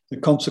the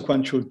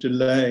consequential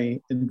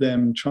delay in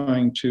them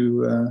trying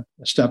to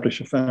establish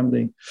a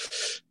family.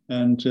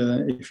 And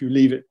if you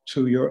leave it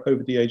till you're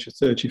over the age of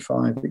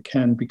 35, it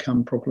can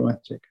become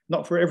problematic.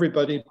 Not for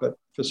everybody, but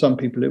for some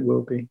people it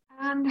will be.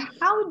 And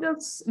how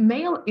does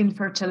male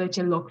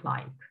infertility look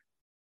like?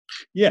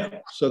 Yeah,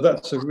 so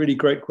that's a really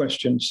great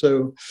question.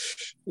 So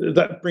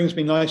that brings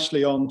me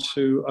nicely on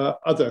to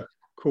other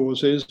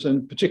causes,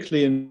 and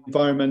particularly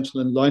environmental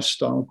and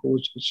lifestyle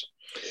causes.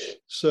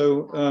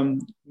 So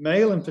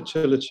male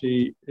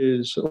infertility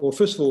is, or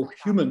first of all,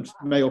 human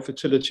male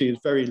fertility is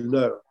very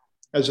low.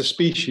 As a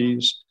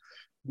species,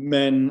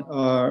 men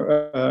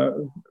are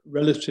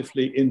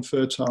relatively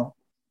infertile.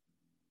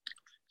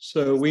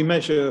 So we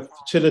measure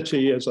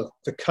fertility as a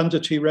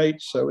fecundity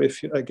rate. So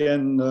if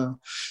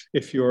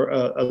you're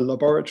a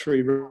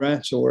laboratory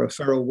rat or a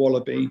feral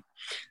wallaby,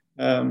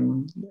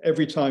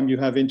 every time you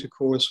have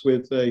intercourse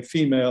with a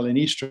female in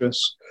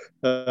estrus,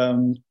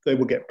 they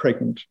will get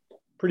pregnant,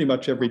 pretty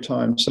much every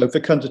time. So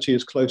fecundity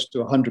is close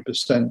to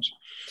 100%.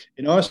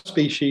 In our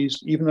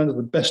species, even under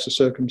the best of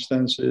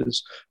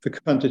circumstances,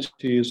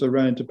 fecundity is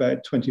around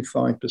about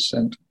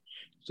 25%.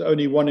 So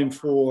only 1 in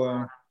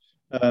 4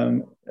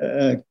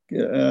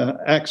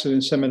 acts of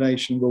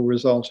insemination will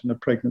result in a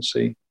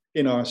pregnancy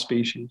in our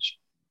species.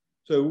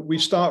 So we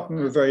start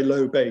from a very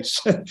low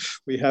base.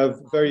 We have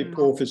very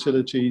poor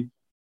fertility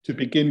to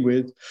begin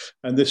with,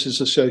 and this is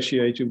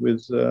associated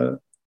with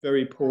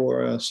very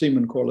poor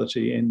semen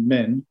quality in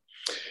men.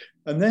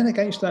 And then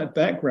against that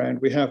background,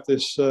 we have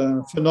this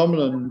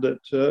phenomenon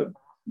that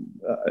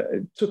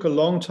it took a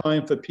long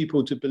time for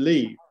people to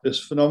believe. This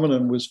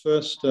phenomenon was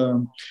first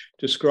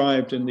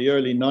described in the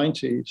early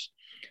 90s,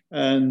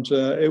 and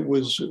it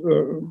was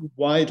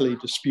widely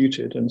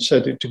disputed and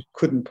said it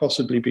couldn't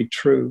possibly be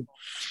true.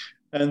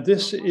 And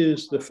this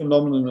is the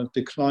phenomenon of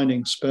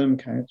declining sperm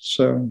counts.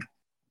 So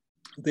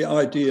the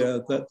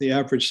idea that the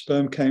average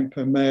sperm count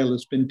per male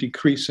has been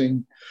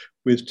decreasing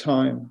with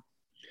time.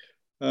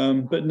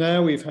 But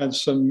now we've had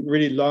some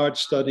really large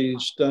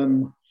studies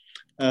done,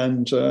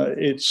 and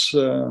it's,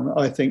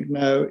 I think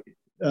now,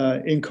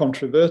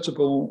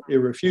 incontrovertible,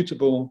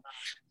 irrefutable,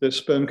 that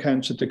sperm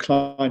counts are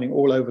declining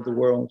all over the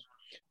world.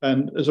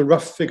 And as a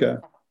rough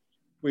figure,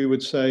 we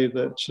would say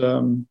that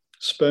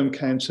sperm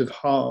counts have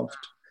halved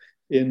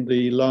in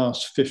the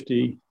last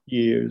 50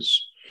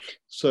 years.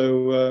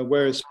 So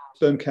whereas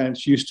sperm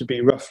counts used to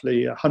be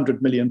roughly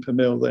 100 million per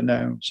mil, they're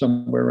now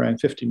somewhere around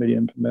 50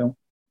 million per mil.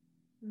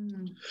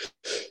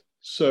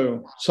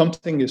 So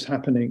something is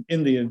happening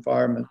in the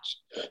environment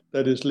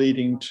that is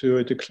leading to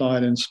a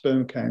decline in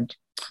sperm count.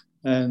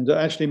 And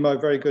actually, my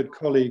very good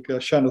colleague,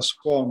 Shanna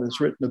Swan, has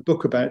written a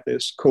book about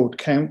this called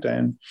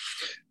Countdown.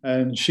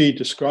 And she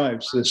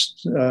describes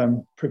this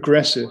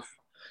progressive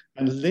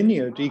and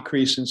linear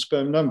decrease in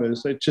sperm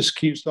numbers. It just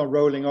keeps on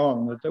rolling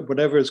on.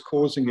 Whatever is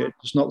causing it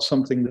is not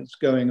something that's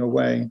going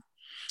away.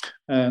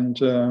 And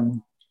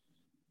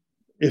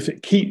if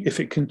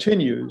it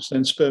continues,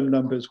 then sperm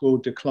numbers will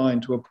decline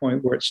to a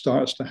point where it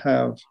starts to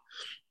have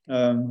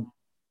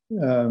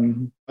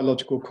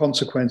biological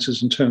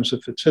consequences in terms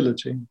of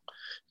fertility.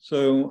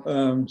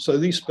 So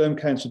these sperm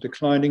counts are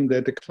declining.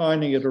 They're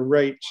declining at a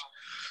rate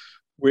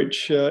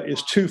which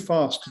is too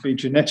fast to be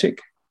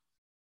genetic.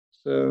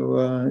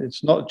 So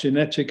it's not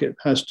genetic, it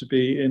has to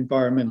be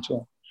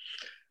environmental.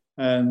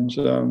 And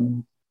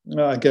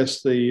I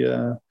guess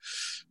the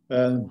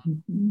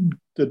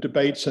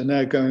debates are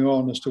now going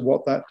on as to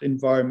what that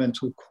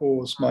environmental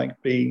cause might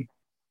be.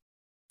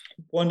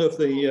 One of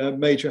the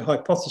major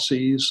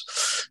hypotheses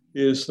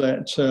is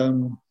that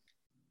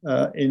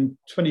in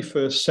the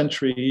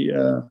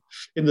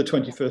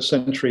 21st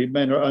century,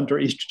 men are under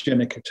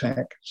estrogenic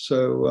attack.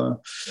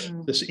 So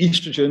this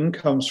estrogen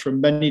comes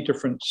from many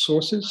different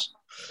sources.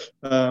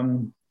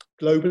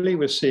 Globally,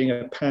 we're seeing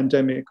a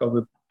pandemic of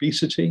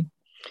obesity.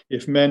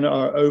 If men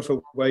are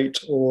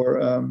overweight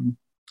or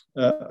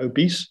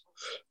obese,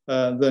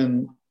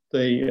 then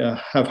they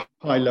have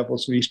high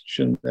levels of estrogen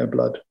in their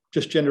blood,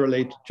 just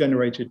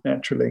generated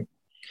naturally.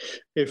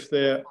 If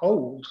they're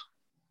old,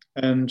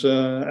 and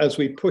as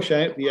we push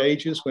out the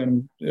ages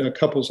when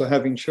couples are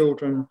having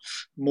children,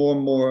 more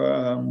and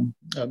more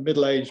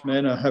middle-aged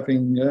men are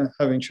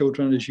having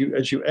children. As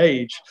you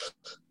age,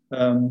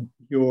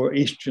 your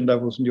estrogen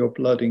levels in your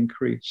blood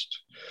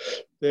increased.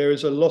 There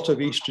is a lot of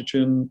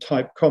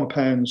estrogen-type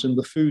compounds in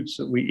the foods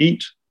that we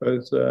eat,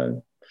 both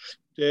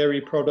dairy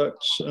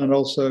products and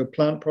also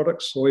plant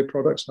products. Soy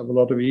products have a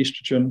lot of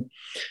estrogen.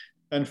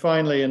 And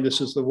finally, and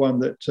this is the one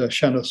that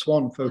Shanna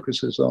Swan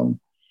focuses on,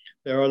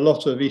 there are a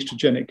lot of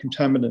estrogenic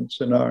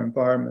contaminants in our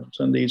environment,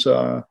 and these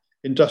are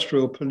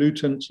industrial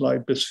pollutants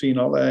like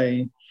bisphenol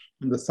A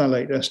and the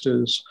phthalate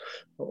esters,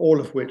 all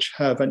of which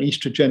have an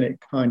estrogenic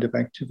kind of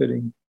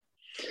activity.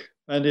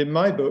 And in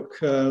my book,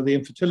 The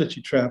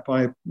Infertility Trap,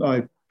 I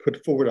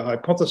put forward a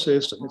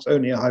hypothesis, and it's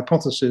only a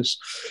hypothesis,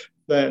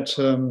 that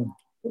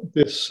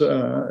this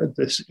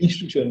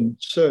estrogen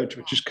surge,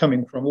 which is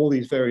coming from all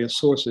these various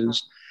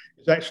sources,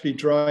 is actually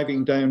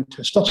driving down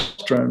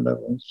testosterone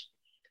levels.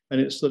 And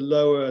it's the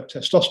lower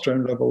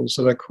testosterone levels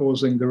that are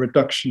causing the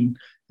reduction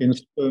in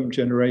sperm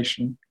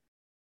generation.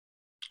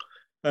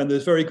 And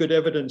there's very good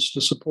evidence to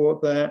support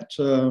that.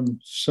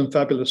 Some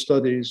fabulous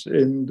studies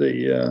in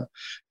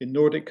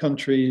Nordic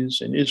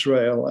countries, in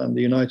Israel and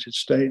the United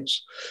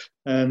States.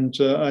 And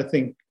I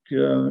think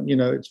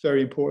it's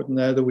very important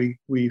now that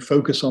we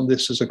focus on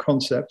this as a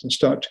concept and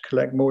start to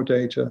collect more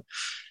data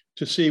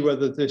to see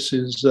whether this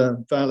is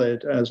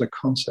valid as a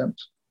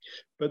concept.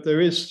 But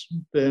there is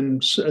then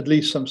at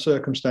least some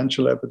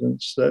circumstantial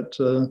evidence that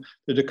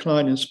the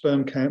decline in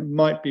sperm count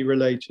might be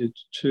related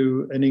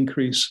to an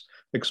increased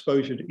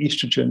exposure to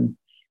estrogen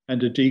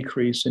and a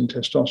decrease in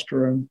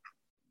testosterone.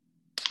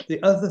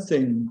 The other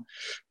thing,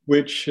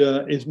 which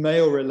is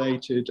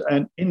male-related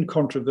and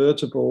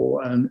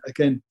incontrovertible and,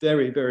 again,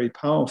 very, very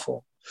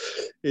powerful,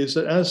 is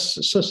that as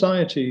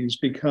societies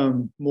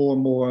become more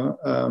and more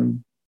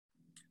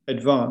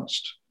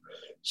advanced,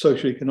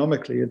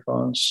 socioeconomically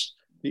advanced,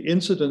 the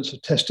incidence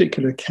of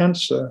testicular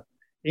cancer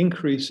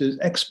increases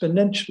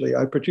exponentially.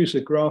 I produce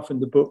a graph in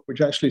the book which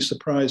actually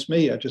surprised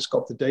me. I just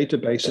got the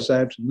databases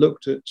out and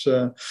looked at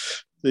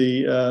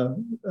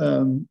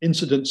the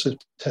incidence of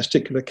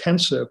testicular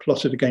cancer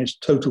plotted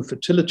against total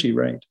fertility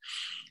rate.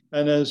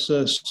 And as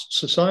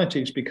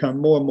societies become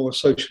more and more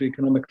socially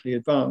economically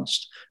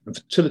advanced and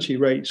fertility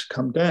rates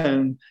come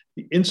down,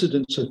 the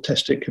incidence of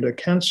testicular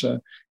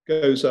cancer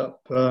goes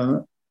up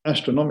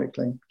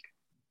astronomically.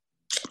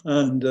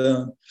 And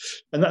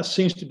that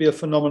seems to be a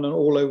phenomenon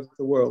all over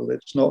the world.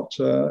 It's not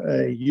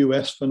a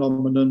US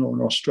phenomenon or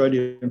an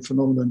Australian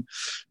phenomenon.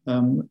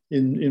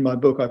 In my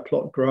book, I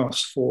plot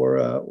graphs for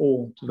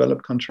all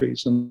developed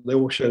countries, and they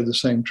all show the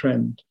same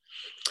trend.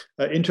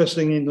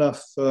 Interestingly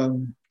enough,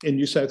 in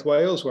New South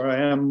Wales, where I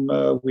am,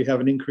 we have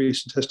an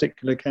increase in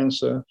testicular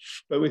cancer.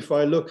 But if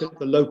I look at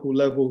the local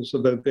levels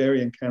of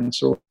ovarian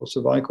cancer or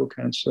cervical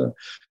cancer,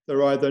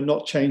 they're either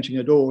not changing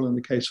at all in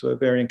the case of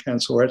ovarian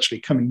cancer or actually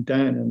coming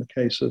down in the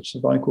case of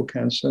cervical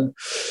cancer.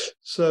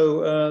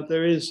 So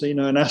there is,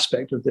 an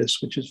aspect of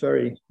this which is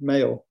very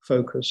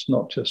male-focused,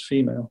 not just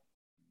female.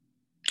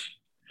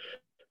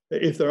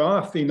 If there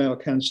are female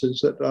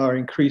cancers that are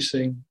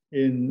increasing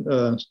in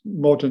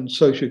modern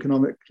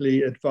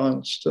socioeconomically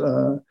advanced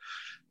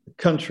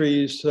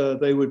countries,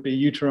 they would be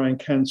uterine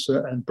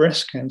cancer and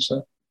breast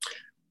cancer.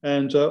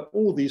 And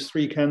all these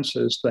three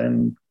cancers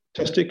then,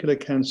 testicular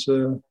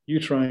cancer,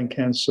 uterine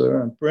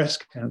cancer, and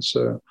breast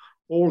cancer,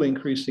 all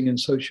increasing in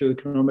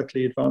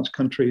socioeconomically advanced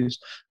countries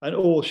and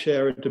all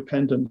share a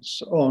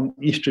dependence on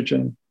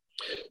estrogen.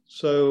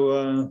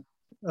 So,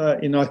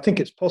 I think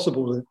it's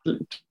possible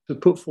to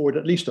put forward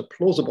at least a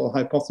plausible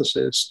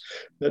hypothesis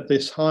that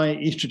this high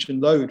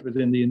estrogen load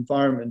within the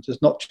environment is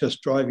not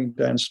just driving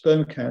down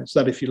sperm counts.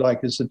 That, if you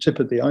like, is the tip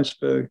of the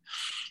iceberg.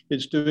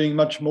 It's doing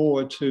much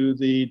more to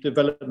the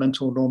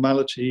developmental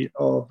normality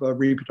of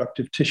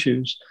reproductive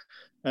tissues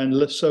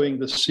and sowing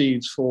the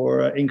seeds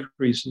for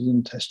increases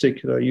in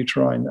testicular,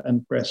 uterine,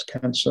 and breast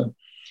cancer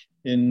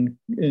in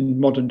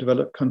modern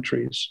developed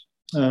countries.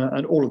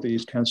 And all of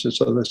these cancers,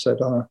 as I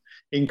said, are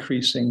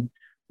increasing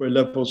where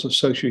levels of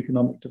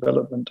socioeconomic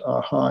development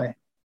are high.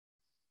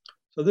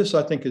 So this,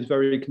 I think, is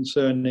very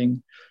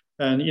concerning.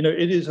 And,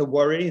 it is a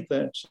worry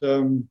that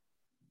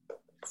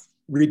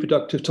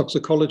reproductive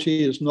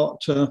toxicology is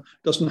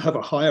doesn't have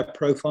a higher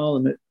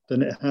profile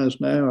than it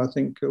has now. I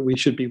think we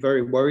should be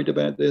very worried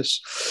about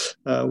this.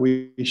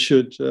 We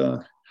should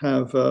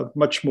have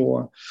much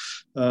more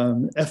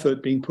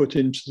effort being put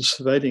into the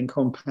surveilling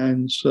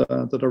compounds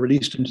that are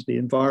released into the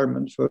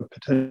environment for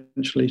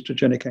potential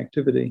estrogenic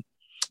activity.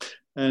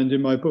 And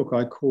in my book,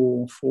 I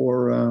call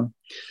for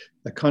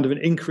a kind of an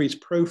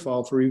increased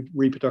profile for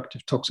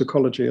reproductive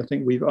toxicology. I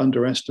think we've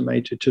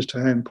underestimated just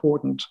how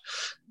important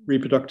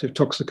reproductive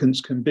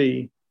toxicants can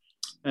be.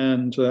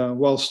 And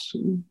whilst,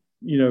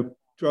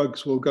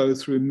 drugs will go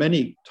through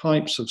many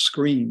types of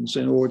screens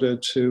in order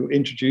to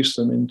introduce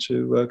them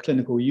into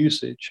clinical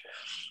usage,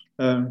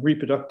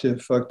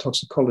 reproductive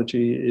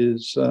toxicology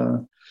is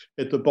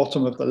at the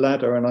bottom of the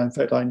ladder. And in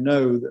fact, I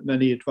know that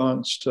many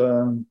advanced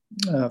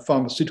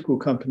pharmaceutical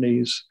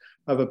companies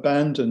have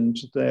abandoned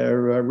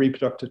their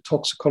reproductive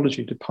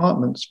toxicology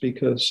departments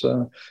because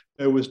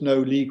there was no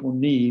legal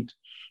need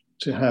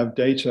to have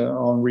data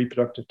on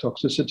reproductive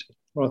toxicity.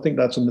 Well, I think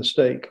that's a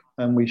mistake,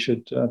 and we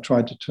should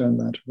try to turn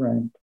that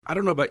around. I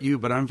don't know about you,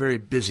 but I'm very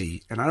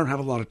busy and I don't have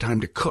a lot of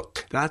time to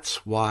cook.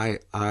 That's why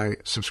I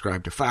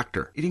subscribe to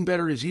Factor. Eating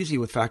better is easy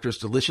with Factor's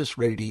delicious,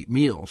 ready-to-eat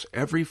meals.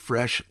 Every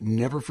fresh,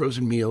 never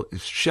frozen meal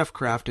is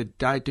chef-crafted,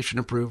 dietitian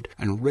approved,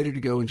 and ready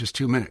to go in just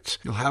 2 minutes.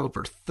 You'll have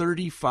over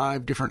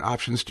 35 different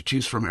options to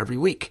choose from every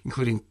week,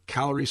 including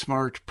Calorie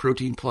Smart,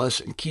 Protein Plus,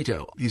 and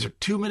Keto. These are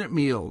 2-minute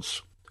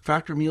meals.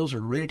 Factor meals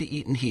are ready to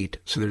eat and heat,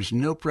 so there's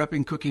no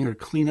prepping, cooking, or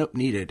cleanup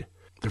needed.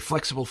 They're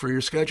flexible for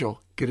your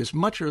schedule. Get as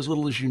much or as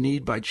little as you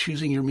need by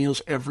choosing your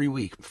meals every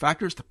week.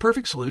 Factor is the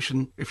perfect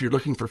solution if you're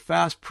looking for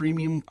fast,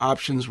 premium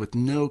options with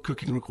no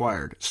cooking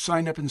required.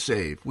 Sign up and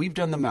save. We've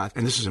done the math,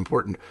 and this is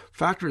important.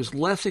 Factor is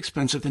less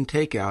expensive than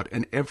takeout,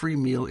 and every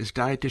meal is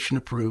dietitian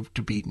approved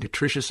to be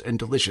nutritious and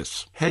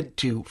delicious. Head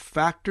to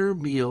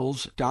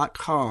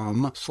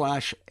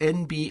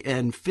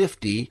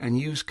factormeals.com/NBN50 and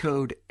use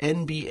code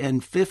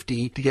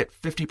NBN50 to get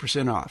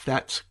 50% off.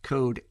 That's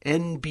code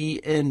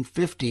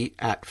NBN50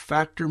 at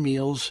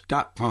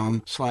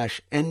factormeals.com/NBN50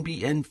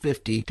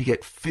 to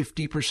get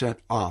 50%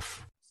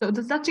 off. So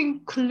does that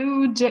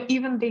include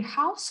even the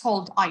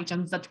household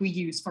items that we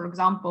use? For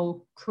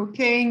example,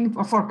 cooking,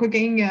 or for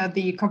cooking,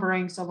 the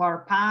coverings of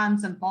our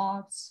pans and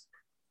pots?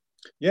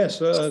 Yes,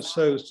 so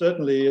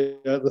certainly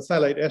the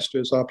phthalate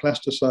esters are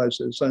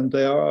plasticizers, and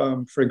they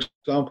are, for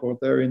example,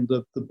 they're in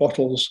the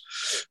bottles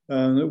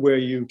where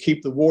you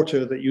keep the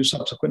water that you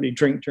subsequently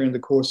drink during the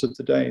course of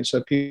the day.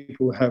 So people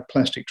who have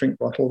plastic drink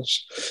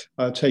bottles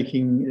are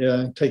taking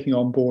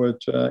on board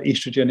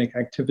estrogenic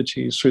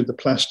activities through the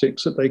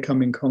plastics that they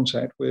come in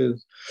contact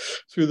with,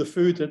 through the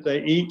food that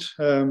they eat.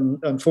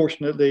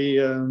 Unfortunately,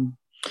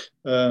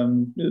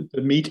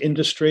 the meat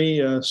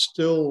industry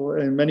still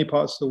in many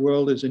parts of the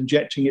world is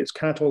injecting its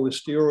cattle with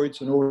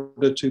steroids in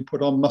order to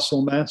put on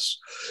muscle mass,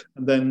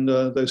 and then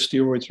those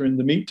steroids are in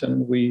the meat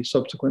and we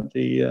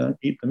subsequently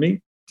eat the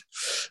meat.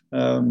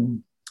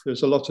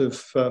 There's a lot of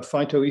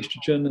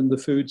phytoestrogen in the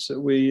foods that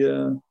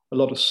a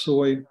lot of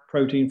soy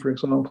protein, for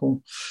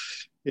example,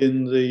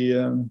 in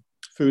the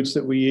foods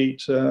that we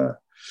eat.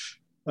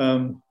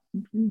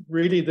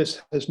 Really,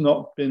 this has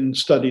not been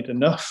studied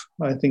enough.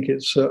 I think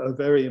it's a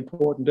very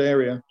important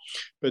area,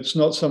 but it's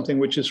not something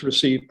which has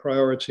received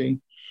priority.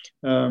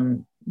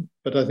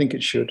 But I think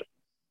it should,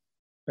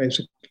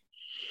 basically.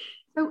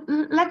 So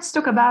let's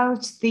talk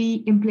about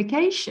the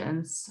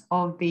implications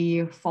of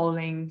the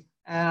falling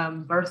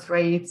birth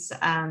rates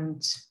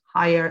and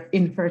higher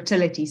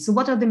infertility. So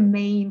what are the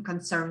main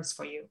concerns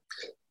for you?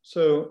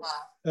 So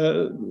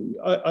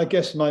I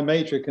guess my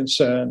major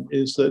concern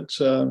is that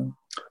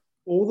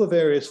all the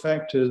various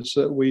factors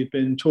that we've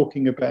been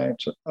talking about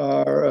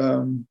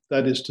are,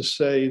 that is to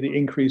say, the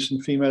increase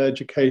in female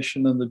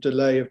education and the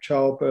delay of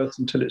childbirth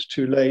until it's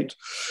too late,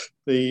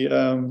 the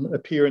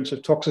appearance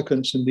of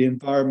toxicants in the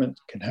environment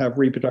can have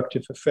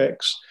reproductive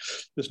effects.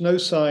 There's no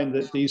sign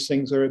that these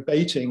things are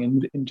abating,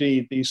 and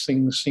indeed, these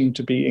things seem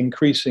to be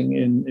increasing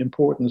in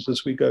importance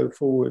as we go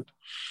forward.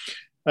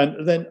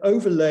 And then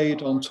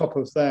overlaid on top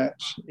of that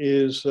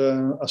is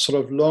a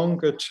sort of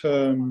longer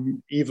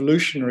term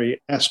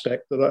evolutionary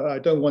aspect that I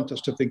don't want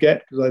us to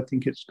forget, because I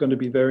think it's going to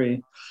be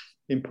very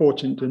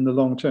important in the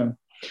long term.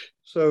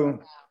 So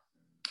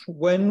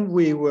when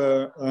we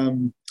were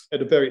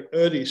at a very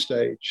early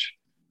stage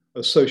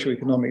of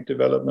socioeconomic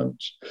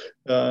development,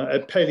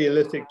 at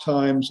Paleolithic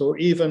times, or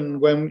even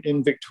when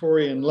in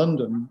Victorian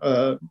London,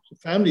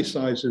 family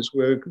sizes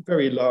were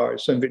very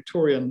large. So in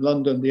Victorian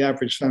London, the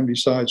average family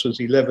size was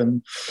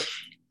 11.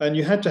 And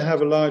you had to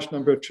have a large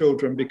number of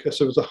children because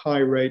there was a high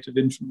rate of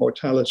infant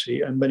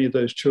mortality, and many of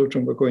those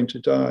children were going to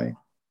die.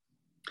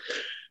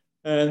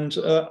 And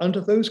under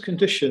those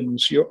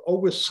conditions, you're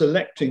always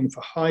selecting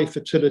for high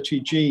fertility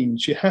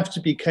genes. You have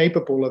to be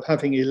capable of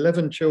having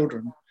 11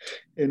 children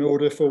in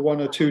order for one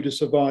or two to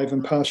survive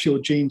and pass your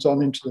genes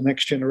on into the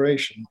next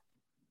generation.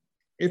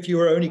 If you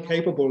were only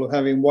capable of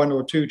having one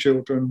or two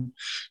children,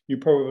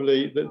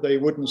 they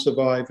wouldn't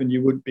survive and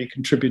you wouldn't be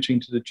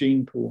contributing to the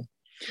gene pool.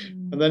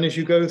 And then as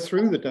you go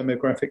through the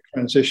demographic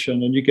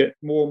transition and you get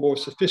more and more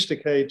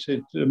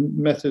sophisticated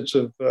methods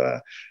of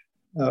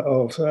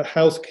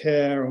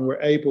healthcare, and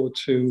we're able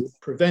to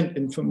prevent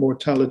infant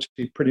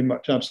mortality pretty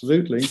much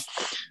absolutely,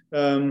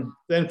 then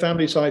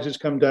family sizes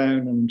come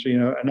down, and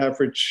an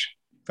average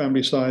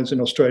family size in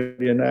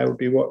Australia now would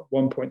be 1.6,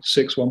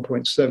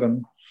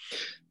 1.7.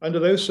 Under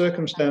those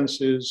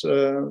circumstances,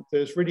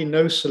 there's really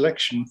no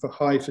selection for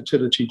high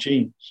fertility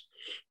genes.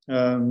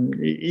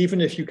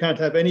 Even if you can't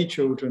have any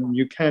children,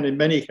 you can in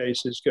many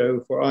cases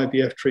go for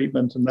IVF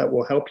treatment, and that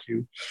will help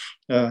you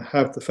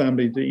have the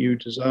family that you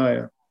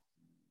desire.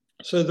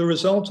 So the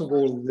result of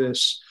all of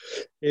this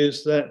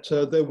is that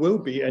there will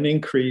be an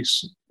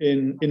increase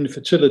in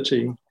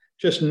infertility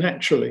just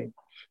naturally,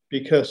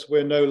 because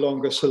we're no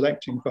longer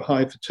selecting for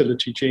high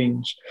fertility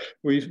genes.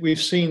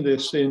 We've seen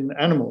this in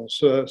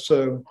animals.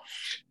 So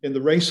in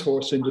the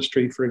racehorse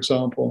industry, for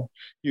example,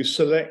 you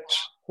select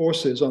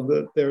horses on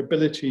their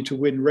ability to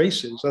win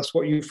races. That's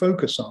what you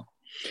focus on.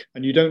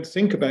 And you don't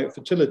think about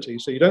fertility.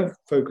 So you don't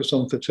focus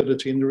on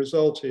fertility. And the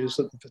result is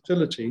that the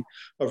fertility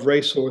of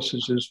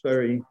racehorses is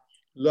very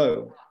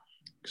low.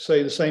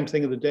 Say the same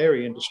thing in the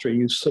dairy industry.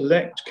 You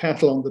select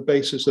cattle on the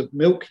basis of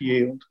milk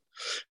yield.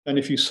 And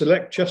if you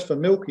select just for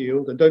milk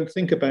yield and don't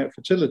think about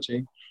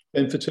fertility,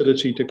 then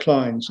fertility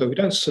declines. So if you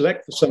don't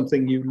select for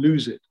something, you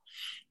lose it.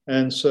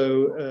 And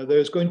so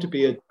there's going to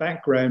be a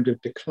background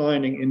of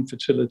declining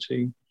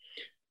infertility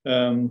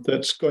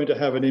that's going to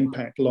have an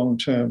impact long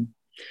term.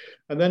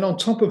 And then on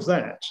top of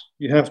that,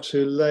 you have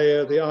to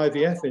layer the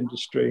IVF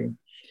industry.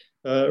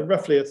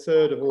 roughly a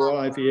third of all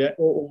IVF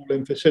or all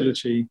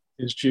infertility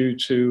is due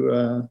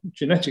to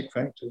genetic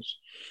factors.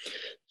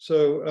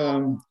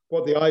 So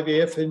what the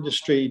IVF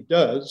industry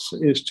does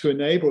is to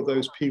enable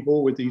those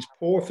people with these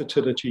poor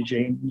fertility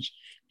genes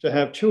to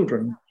have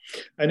children.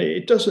 And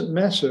it doesn't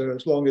matter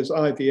as long as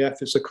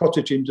IVF is a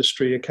cottage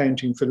industry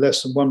accounting for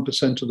less than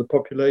 1% of the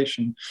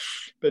population.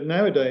 But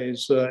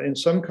nowadays, in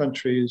some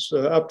countries,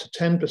 up to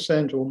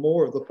 10% or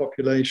more of the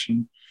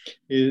population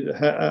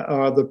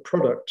are the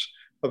product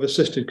of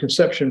assisted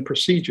conception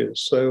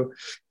procedures. So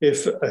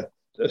if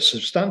a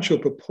substantial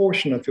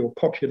proportion of your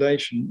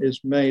population is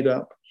made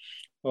up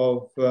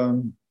of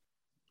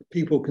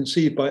people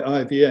conceived by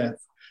IVF,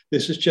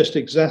 this is just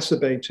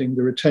exacerbating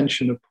the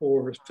retention of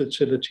poor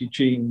fertility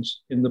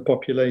genes in the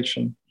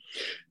population.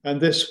 And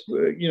this,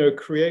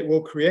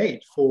 will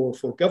create for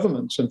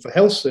governments and for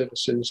health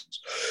services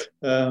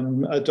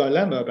a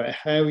dilemma about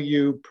how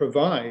you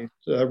provide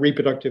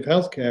reproductive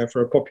health care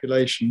for a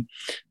population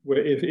where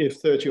if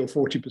 30 or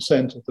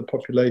 40% of the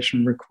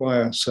population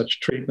require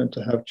such treatment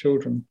to have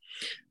children.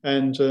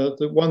 And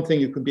the one thing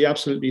you can be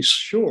absolutely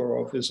sure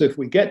of is if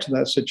we get to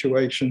that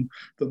situation,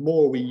 the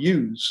more we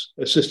use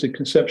assisted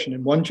conception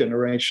in one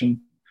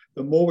generation,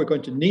 the more we're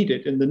going to need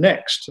it in the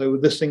next. So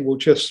this thing will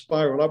just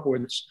spiral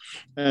upwards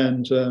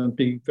and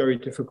be very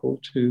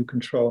difficult to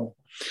control.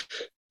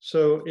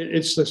 So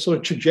it's the sort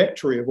of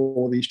trajectory of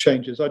all these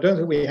changes. I don't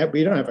think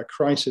we don't have a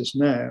crisis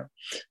now,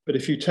 but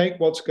if you take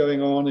what's going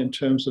on in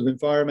terms of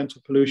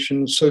environmental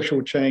pollution,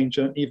 social change,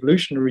 and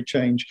evolutionary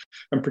change,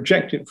 and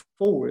project it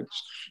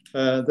forwards,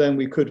 then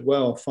we could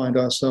well find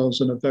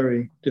ourselves in a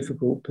very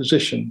difficult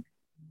position.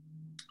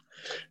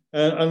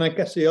 And I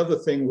guess the other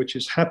thing which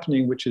is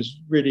happening, which is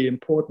really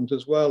important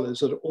as well, is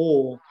that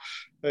all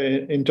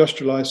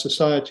industrialized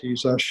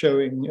societies are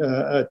showing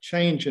a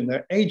change in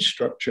their age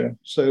structure.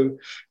 So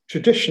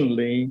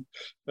traditionally,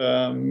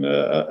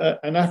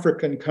 an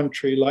African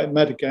country like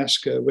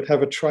Madagascar would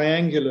have a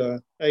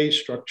triangular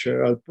age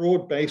structure, a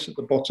broad base at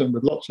the bottom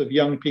with lots of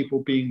young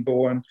people being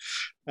born,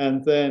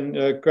 and then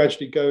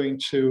gradually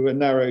going to a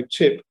narrow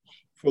tip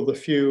for the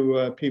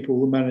few people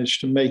who manage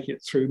to make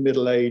it through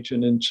middle age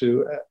and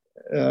into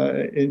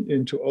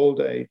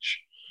old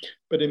age.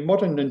 But in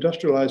modern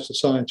industrialized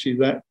society,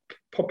 that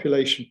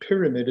population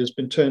pyramid has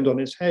been turned on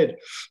its head.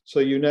 So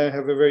you now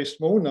have a very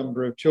small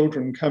number of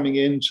children coming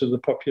into the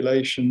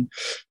population,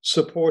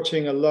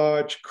 supporting a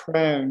large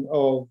crown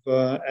of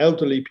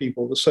elderly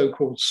people, the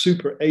so-called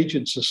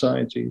super-aged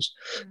societies,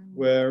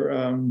 where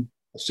a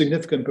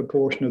significant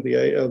proportion of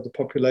the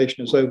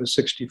population is over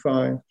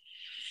 65.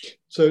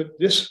 So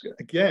this,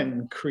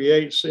 again,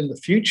 creates in the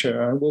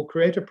future, will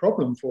create a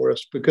problem for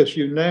us because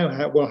you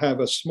now will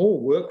have a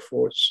small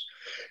workforce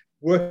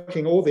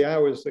working all the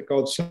hours that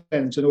God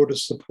sends in order to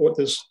support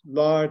this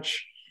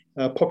large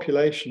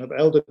population of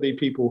elderly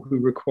people who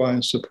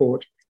require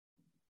support.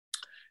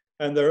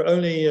 And there are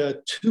only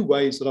two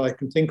ways that I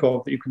can think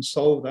of that you can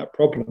solve that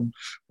problem.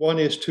 One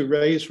is to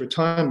raise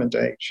retirement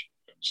age.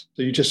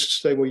 So you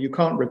just say, well, you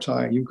can't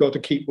retire. You've got to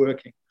keep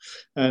working.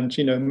 And,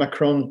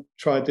 Macron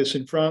tried this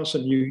in France,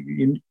 and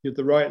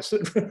the riots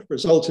that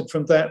resulted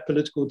from that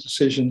political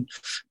decision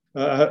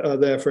are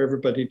there for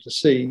everybody to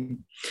see.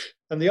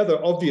 And the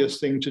other obvious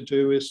thing to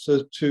do is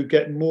to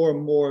get more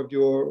and more of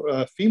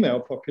your female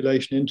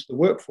population into the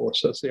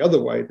workforce. That's the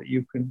other way that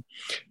you can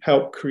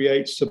help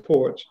create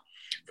support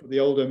for the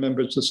older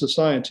members of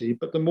society.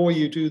 But the more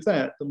you do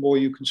that, the more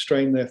you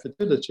constrain their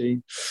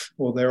fertility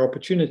or their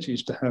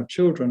opportunities to have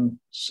children.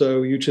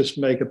 So you just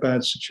make a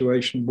bad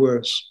situation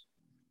worse.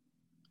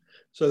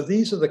 So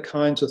these are the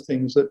kinds of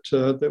things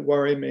that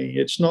worry me.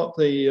 It's not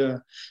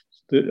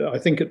I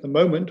think at the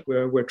moment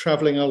we're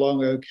traveling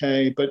along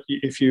okay, but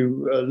if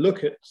you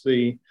look at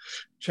the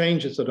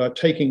changes that are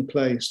taking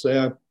place, they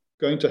are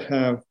going to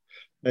have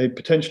a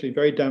potentially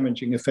very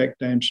damaging effect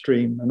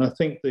downstream. And I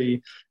think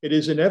it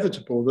is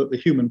inevitable that the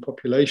human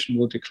population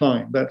will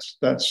decline. That's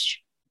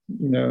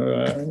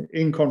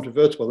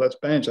incontrovertible. That's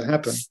bound to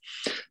happen.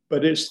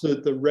 But it's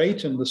the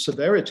rate and the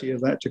severity of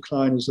that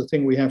decline is the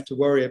thing we have to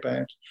worry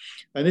about.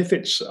 And if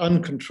it's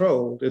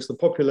uncontrolled, if the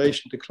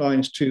population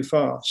declines too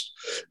fast,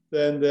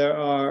 then there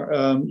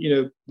are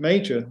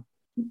major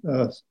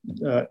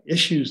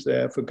issues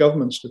there for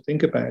governments to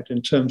think about in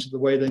terms of the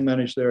way they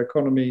manage their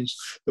economies,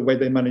 the way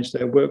they manage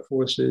their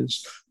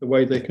workforces, the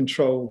way they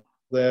control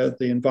the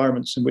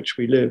environments in which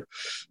we live.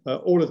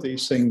 All of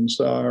these things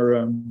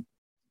are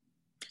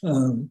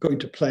going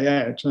to play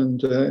out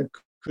and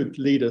could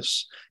lead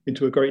us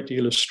into a great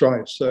deal of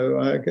strife. So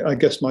I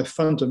guess my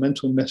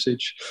fundamental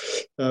message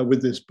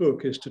with this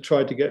book is to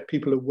try to get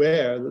people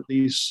aware that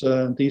these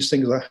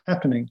things are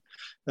happening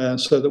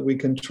so that we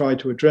can try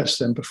to address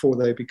them before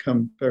they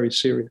become very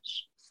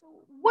serious.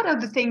 What are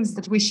the things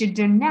that we should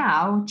do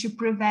now to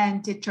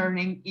prevent it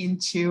turning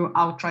into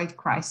outright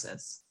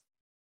crisis?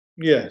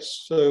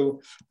 Yes.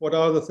 So what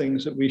are the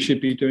things that we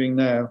should be doing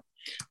now?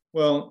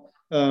 Well,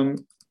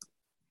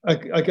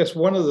 I guess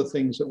one of the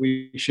things that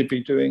we should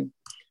be doing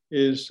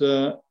is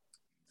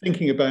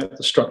thinking about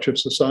the structure of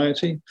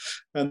society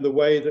and the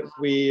way that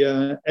we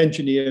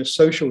engineer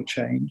social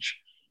change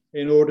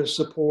in order to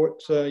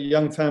support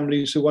young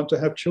families who want to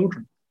have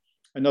children.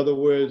 In other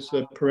words,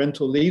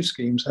 parental leave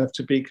schemes have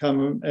to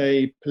become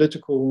a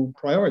political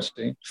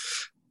priority.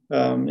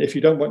 If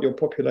you don't want your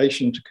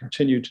population to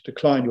continue to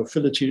decline, your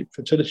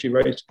fertility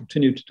rates to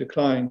continue to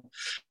decline,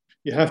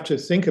 you have to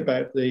think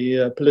about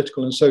the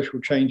political and social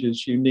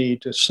changes you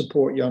need to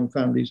support young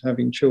families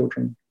having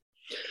children.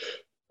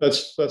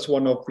 That's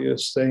one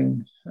obvious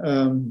thing.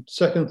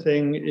 Second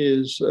thing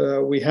is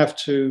we have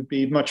to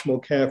be much more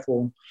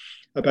careful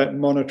about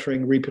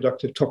monitoring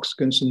reproductive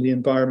toxicants in the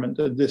environment.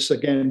 This,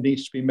 again,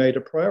 needs to be made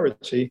a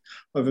priority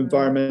of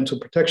environmental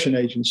protection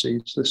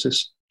agencies. This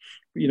is,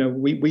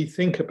 we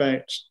think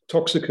about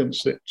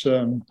toxicants that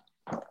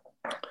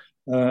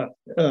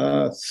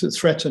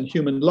threaten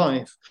human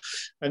life,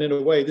 and in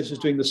a way this is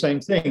doing the same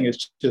thing.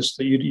 It's just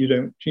that you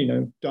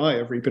don't die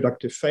of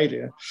reproductive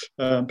failure,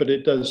 but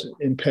it does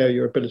impair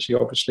your ability,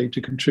 obviously,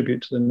 to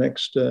contribute to the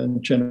next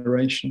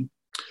generation.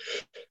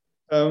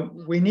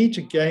 We need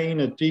to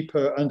gain a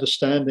deeper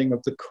understanding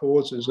of the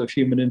causes of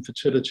human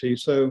infertility.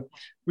 So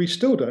we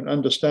still don't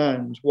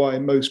understand why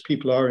most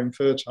people are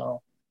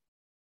infertile.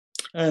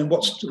 And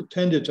what's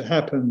tended to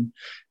happen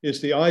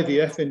is the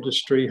IVF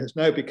industry has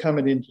now become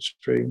an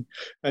industry,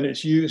 and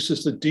it's used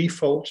as the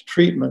default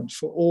treatment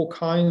for all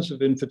kinds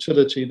of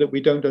infertility that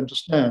we don't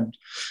understand.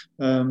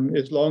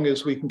 As long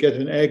as we can get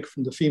an egg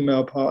from the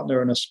female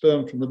partner and a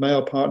sperm from the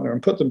male partner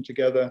and put them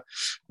together,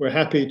 we're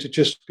happy to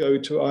just go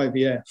to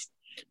IVF.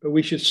 But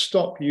we should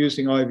stop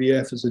using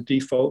IVF as a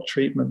default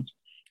treatment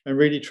and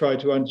really try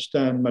to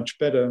understand much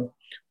better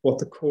what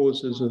the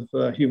causes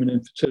of human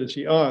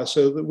infertility are,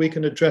 so that we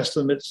can address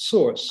them at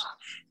source.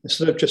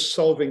 Instead of just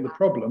solving the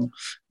problem,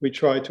 we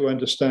try to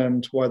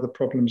understand why the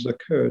problems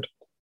occurred.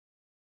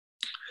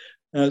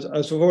 As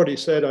I've already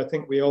said, I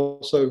think we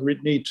also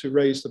need to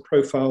raise the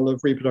profile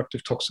of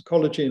reproductive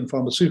toxicology in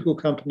pharmaceutical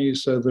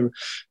companies. So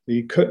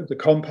the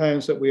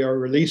compounds that we are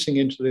releasing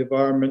into the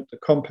environment, the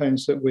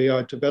compounds that we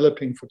are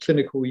developing for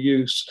clinical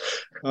use,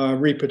 are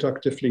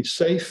reproductively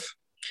safe.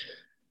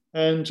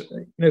 And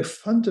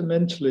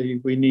fundamentally,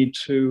 we need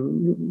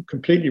to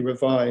completely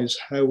revise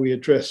how we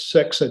address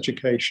sex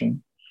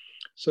education.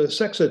 So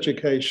sex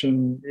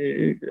education,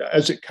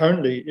 as it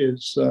currently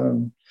is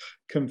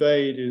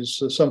conveyed,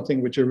 is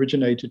something which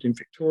originated in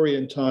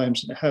Victorian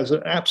times, and it has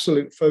an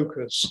absolute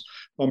focus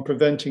on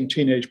preventing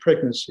teenage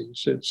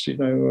pregnancies.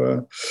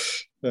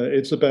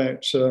 It's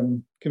about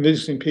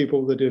convincing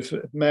people that if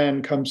a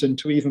man comes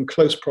into even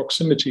close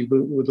proximity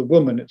with a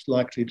woman, it's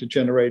likely to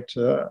generate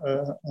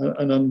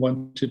an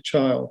unwanted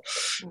child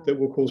that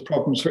will cause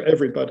problems for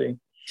everybody.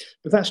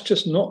 But that's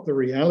just not the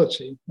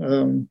reality.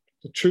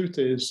 The truth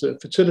is that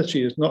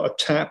fertility is not a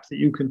tap that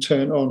you can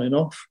turn on and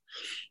off.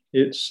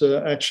 It's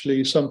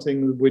actually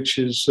something which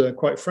is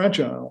quite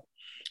fragile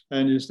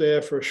and is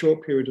there for a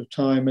short period of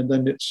time, and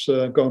then it's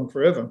gone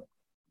forever.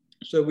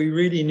 So we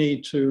really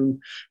need to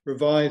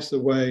revise the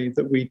way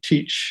that we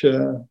teach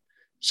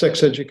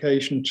sex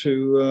education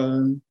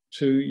to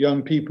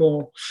young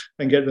people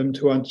and get them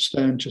to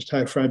understand just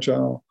how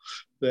fragile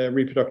their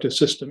reproductive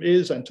system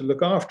is and to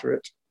look after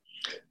it.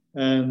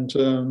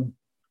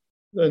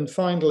 And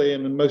finally,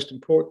 and most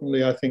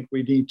importantly, I think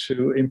we need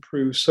to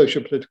improve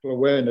social political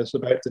awareness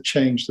about the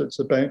change that's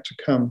about to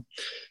come.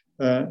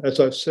 As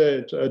I've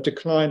said, a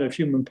decline of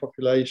human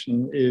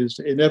population is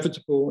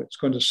inevitable. It's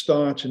going to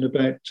start in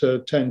about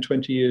 10,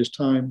 20 years'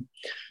 time.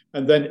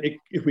 And then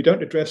if we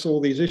don't address all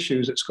these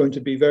issues, it's going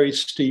to be very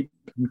steep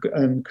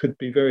and could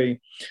be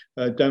very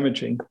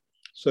damaging.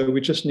 So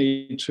we just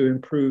need to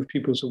improve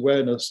people's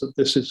awareness that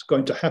this is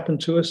going to happen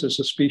to us as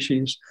a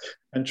species,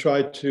 and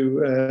try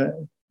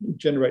to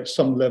generate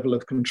some level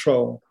of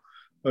control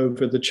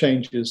over the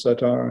changes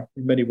that are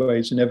in many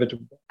ways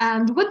inevitable.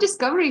 And what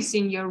discoveries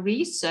in your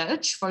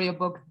research for your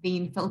book,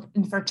 The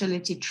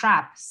Infertility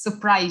Trap,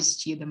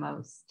 surprised you the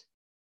most?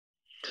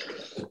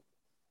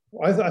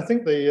 I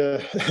think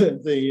the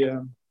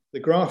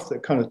graph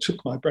that kind of took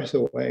my breath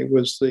away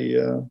was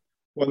the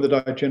one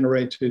that I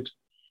generated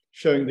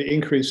showing the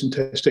increase in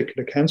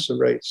testicular cancer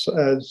rates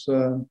as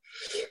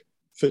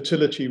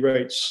fertility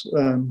rates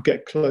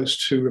get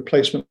close to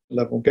replacement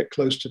level, get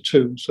close to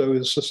 2. So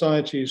as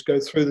societies go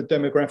through the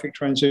demographic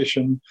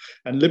transition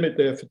and limit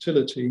their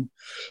fertility,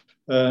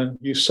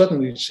 you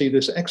suddenly see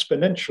this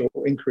exponential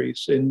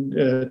increase in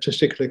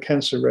testicular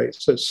cancer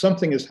rates. So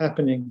something is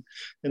happening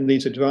in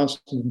these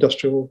advanced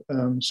industrial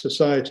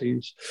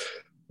societies,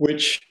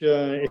 which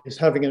is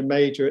having a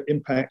major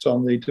impact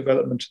on the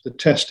development of the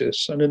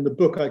testis. And in the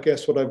book, I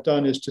guess what I've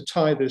done is to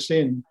tie this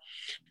in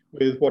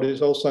with what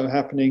is also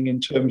happening in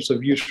terms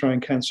of uterine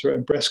cancer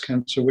and breast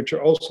cancer, which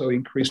are also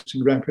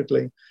increasing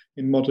rapidly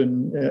in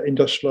modern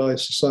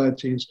industrialized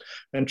societies,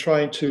 and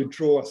trying to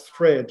draw a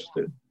thread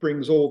that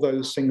brings all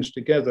those things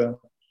together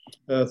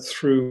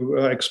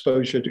through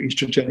exposure to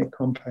estrogenic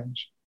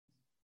compounds.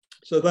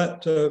 So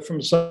that, from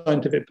a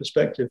scientific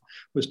perspective,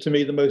 was to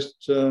me the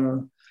most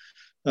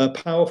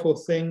powerful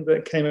thing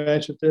that came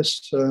out of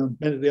this.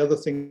 Many of the other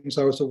things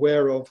I was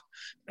aware of,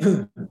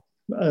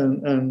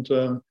 and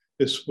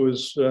this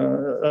was,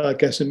 I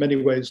guess, in many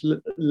ways,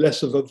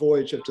 less of a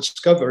voyage of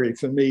discovery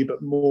for me,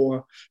 but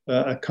more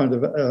a kind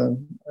of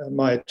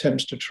my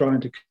attempts to try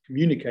and to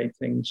communicate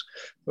things.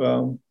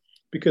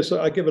 Because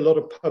I give a lot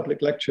of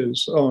public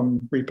lectures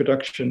on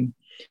reproduction,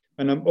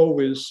 and I'm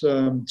always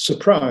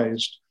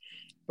surprised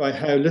by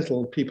how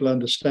little people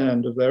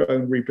understand of their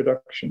own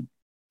reproduction.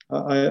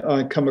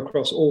 I come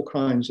across all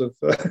kinds of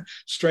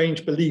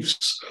strange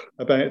beliefs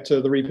about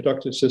the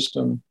reproductive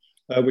system,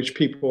 which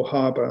people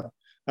harbor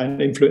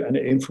and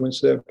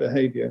influence their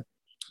behavior.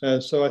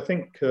 So I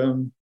think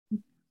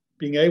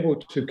being able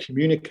to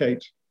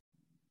communicate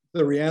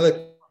the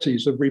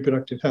realities of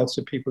reproductive health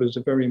to people is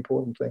a very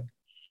important thing.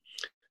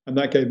 And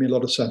that gave me a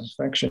lot of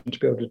satisfaction to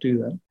be able to do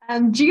that.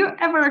 And do you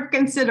ever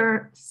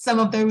consider some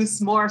of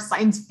those more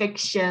science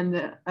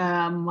fiction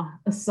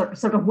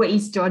sort of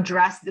ways to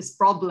address this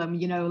problem,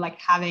 like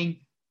having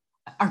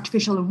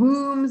artificial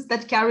wombs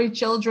that carry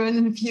children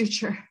in the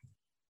future?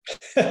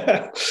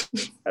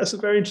 That's a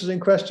very interesting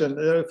question.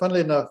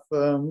 Funnily enough,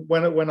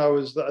 when I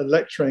was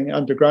lecturing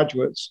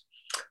undergraduates,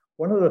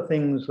 one of the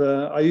things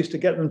I used to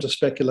get them to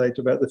speculate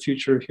about the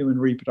future of human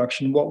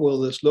reproduction. What will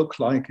this look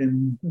like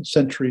in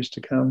centuries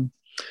to come?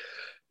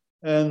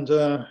 And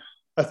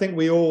I think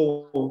we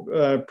all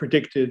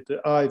predicted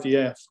that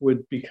IVF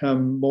would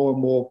become more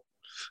and more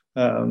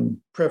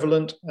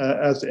prevalent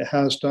as it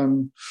has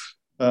done.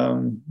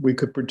 We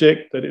could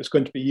predict that it's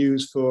going to be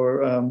used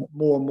for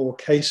more and more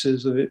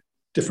cases of it,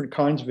 different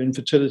kinds of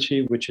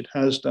infertility, which it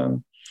has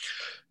done.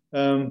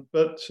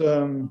 But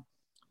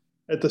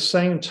at the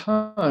same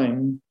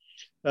time,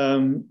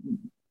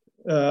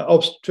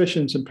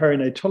 obstetricians and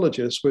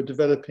perinatologists were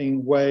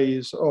developing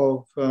ways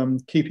of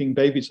keeping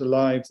babies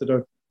alive that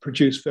are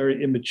produced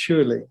very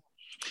immaturely.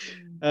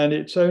 And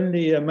it's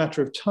only a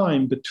matter of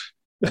time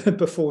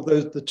before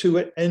the two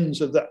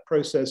ends of that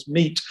process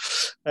meet,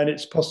 and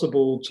it's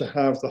possible to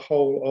have the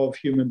whole of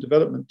human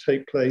development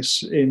take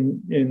place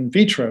in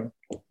vitro.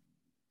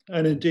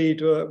 And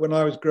indeed, when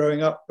I was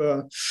growing up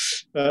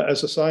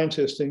as a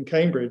scientist in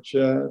Cambridge,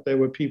 there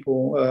were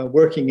people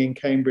working in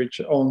Cambridge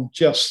on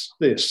just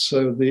this.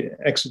 So the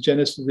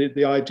exogenesis,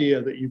 the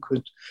idea that you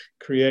could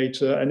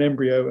create an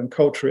embryo and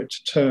culture it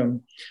to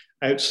term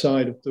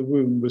outside of the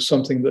womb, was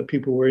something that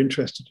people were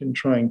interested in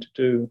trying to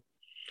do.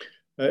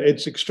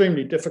 It's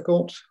extremely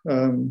difficult.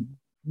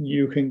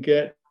 You can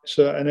get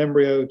an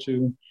embryo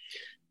to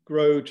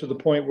grow to the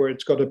point where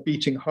it's got a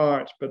beating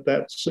heart, but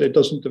it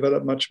doesn't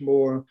develop much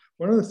more.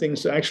 One of the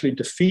things that actually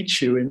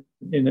defeats you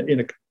in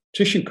a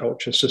tissue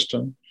culture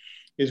system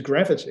is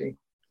gravity.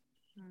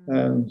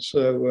 And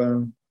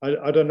so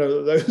I don't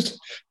know that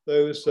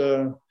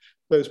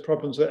those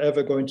problems are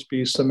ever going to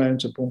be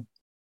surmountable.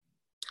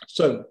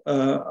 So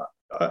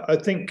I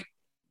think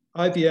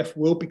IVF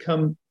will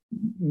become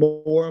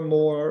more and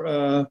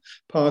more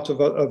part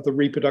of the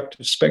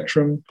reproductive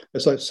spectrum.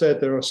 As I've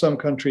said, there are some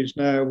countries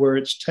now where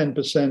it's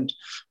 10%,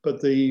 but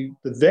the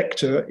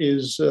vector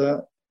is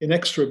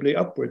inexorably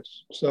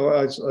upwards. So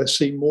I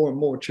see more and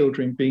more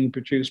children being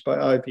produced by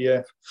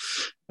IVF.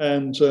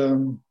 And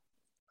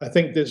I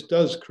think this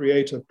does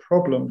create a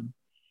problem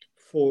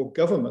for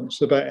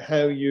governments about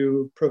how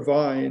you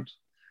provide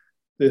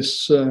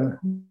this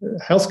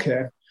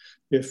healthcare.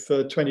 If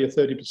 20 or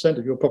 30%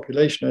 of your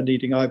population are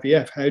needing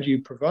IVF, how do you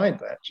provide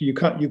that? You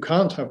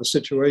can't have a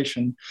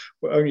situation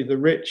where only the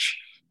rich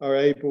are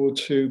able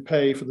to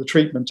pay for the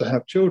treatment to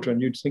have children.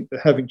 You'd think that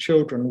having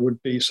children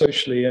would be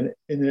socially an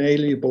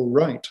inalienable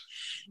right.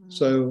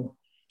 So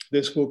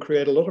this will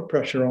create a lot of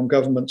pressure on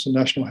governments and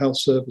national health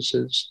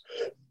services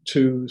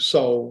to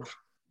solve,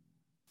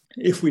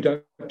 if we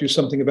don't do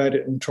something about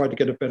it and try to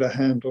get a better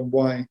hand on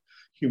why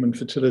human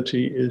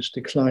fertility is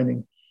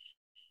declining.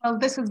 Well,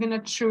 this has been a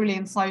truly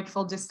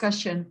insightful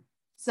discussion.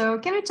 So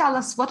can you tell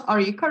us, what are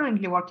you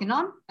currently working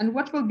on and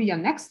what will be your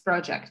next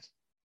project?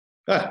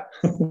 Well,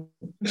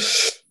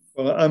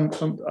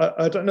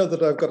 I don't know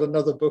that I've got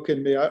another book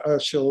in me. I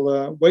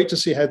shall wait to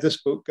see how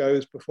this book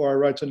goes before I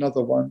write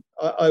another one.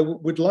 I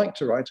would like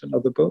to write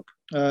another book.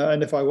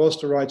 And if I was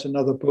to write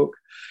another book,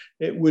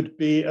 it would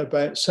be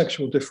about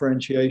sexual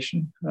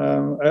differentiation.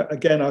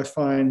 Again, I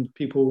find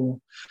people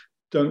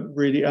don't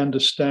really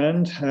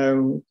understand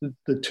how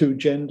the two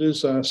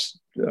genders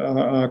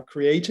are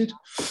created,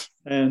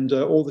 and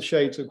all the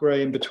shades of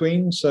grey in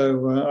between.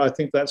 So I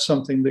think that's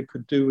something that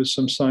could do with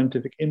some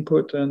scientific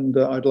input, and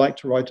I'd like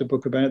to write a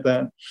book about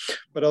that.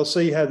 But I'll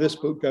see how this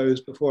book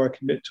goes before I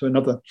commit to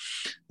another.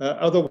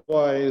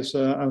 Otherwise,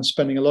 I'm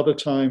spending a lot of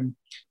time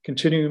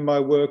continuing my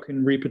work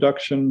in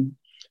reproduction.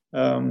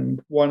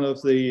 One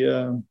of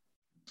the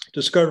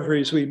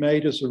discoveries we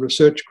made as a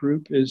research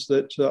group is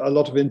that a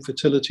lot of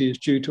infertility is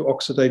due to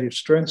oxidative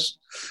stress.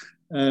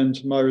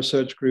 And my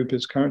research group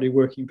is currently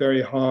working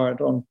very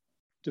hard on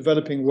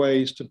developing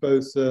ways to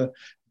both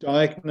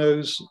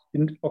diagnose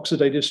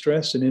oxidative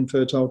stress in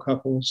infertile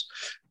couples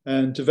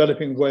and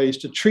developing ways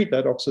to treat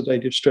that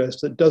oxidative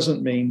stress. That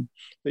doesn't mean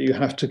that you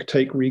have to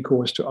take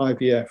recourse to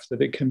IVF,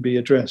 that it can be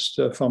addressed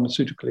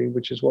pharmaceutically,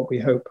 which is what we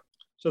hope.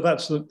 So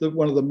that's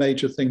one of the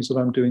major things that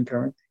I'm doing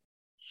currently.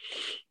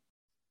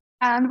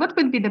 And what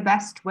would be the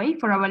best way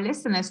for our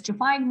listeners to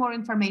find more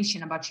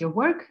information about your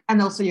work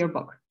and also your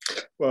book?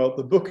 Well,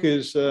 the book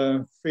is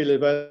freely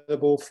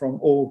available from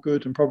all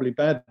good and probably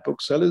bad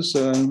booksellers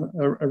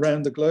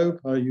around the globe.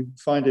 You can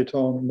find it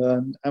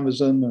on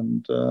Amazon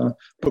and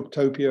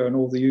Booktopia and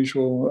all the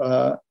usual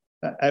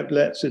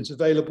outlets. It's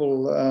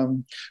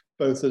available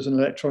both as an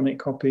electronic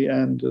copy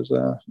and as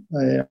a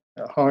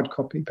hard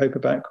copy,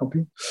 paperback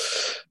copy.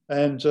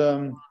 And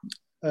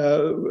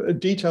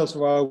details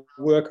of our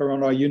work are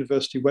on our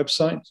university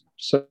website.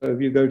 So if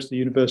you go to the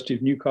University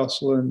of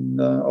Newcastle in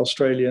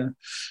Australia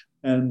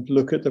and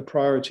look at the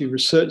Priority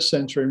Research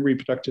Centre in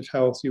Reproductive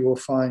Health, you will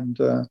find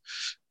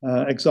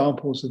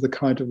examples of the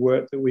kind of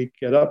work that we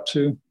get up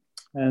to.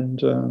 And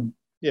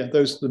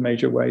those are the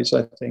major ways,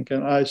 I think.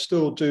 And I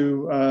still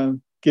do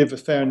give a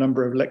fair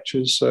number of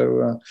lectures,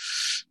 so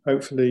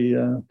hopefully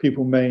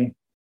people may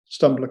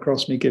stumble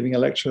across me giving a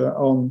lecture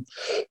on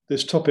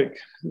this topic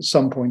at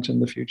some point in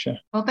the future.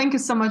 Well, thank you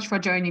so much for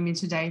joining me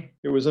today.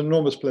 It was an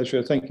enormous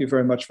pleasure. Thank you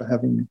very much for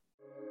having me.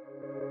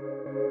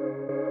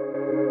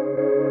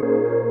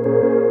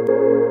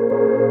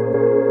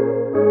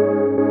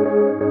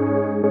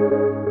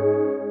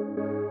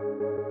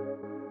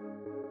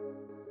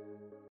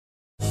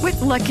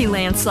 With Lucky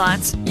Land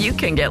Slots, you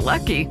can get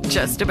lucky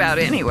just about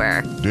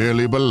anywhere.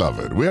 Dearly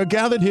beloved, we are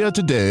gathered here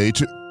today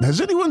to...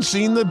 Has anyone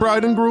seen the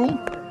bride and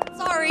groom?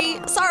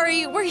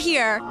 Sorry, we're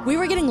here. We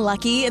were getting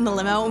lucky in the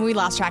limo and we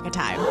lost track of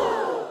time.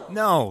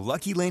 No,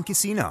 Lucky Land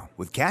Casino,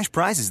 with cash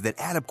prizes that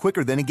add up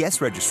quicker than a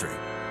guest registry.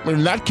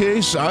 In that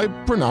case, I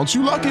pronounce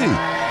you lucky.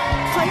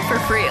 Play for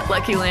free at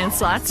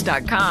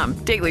LuckyLandSlots.com.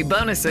 Daily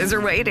bonuses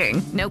are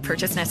waiting. No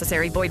purchase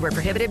necessary. Void where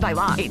prohibited by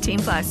law.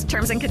 18+.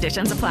 Terms and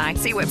conditions apply.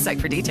 See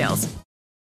website for details.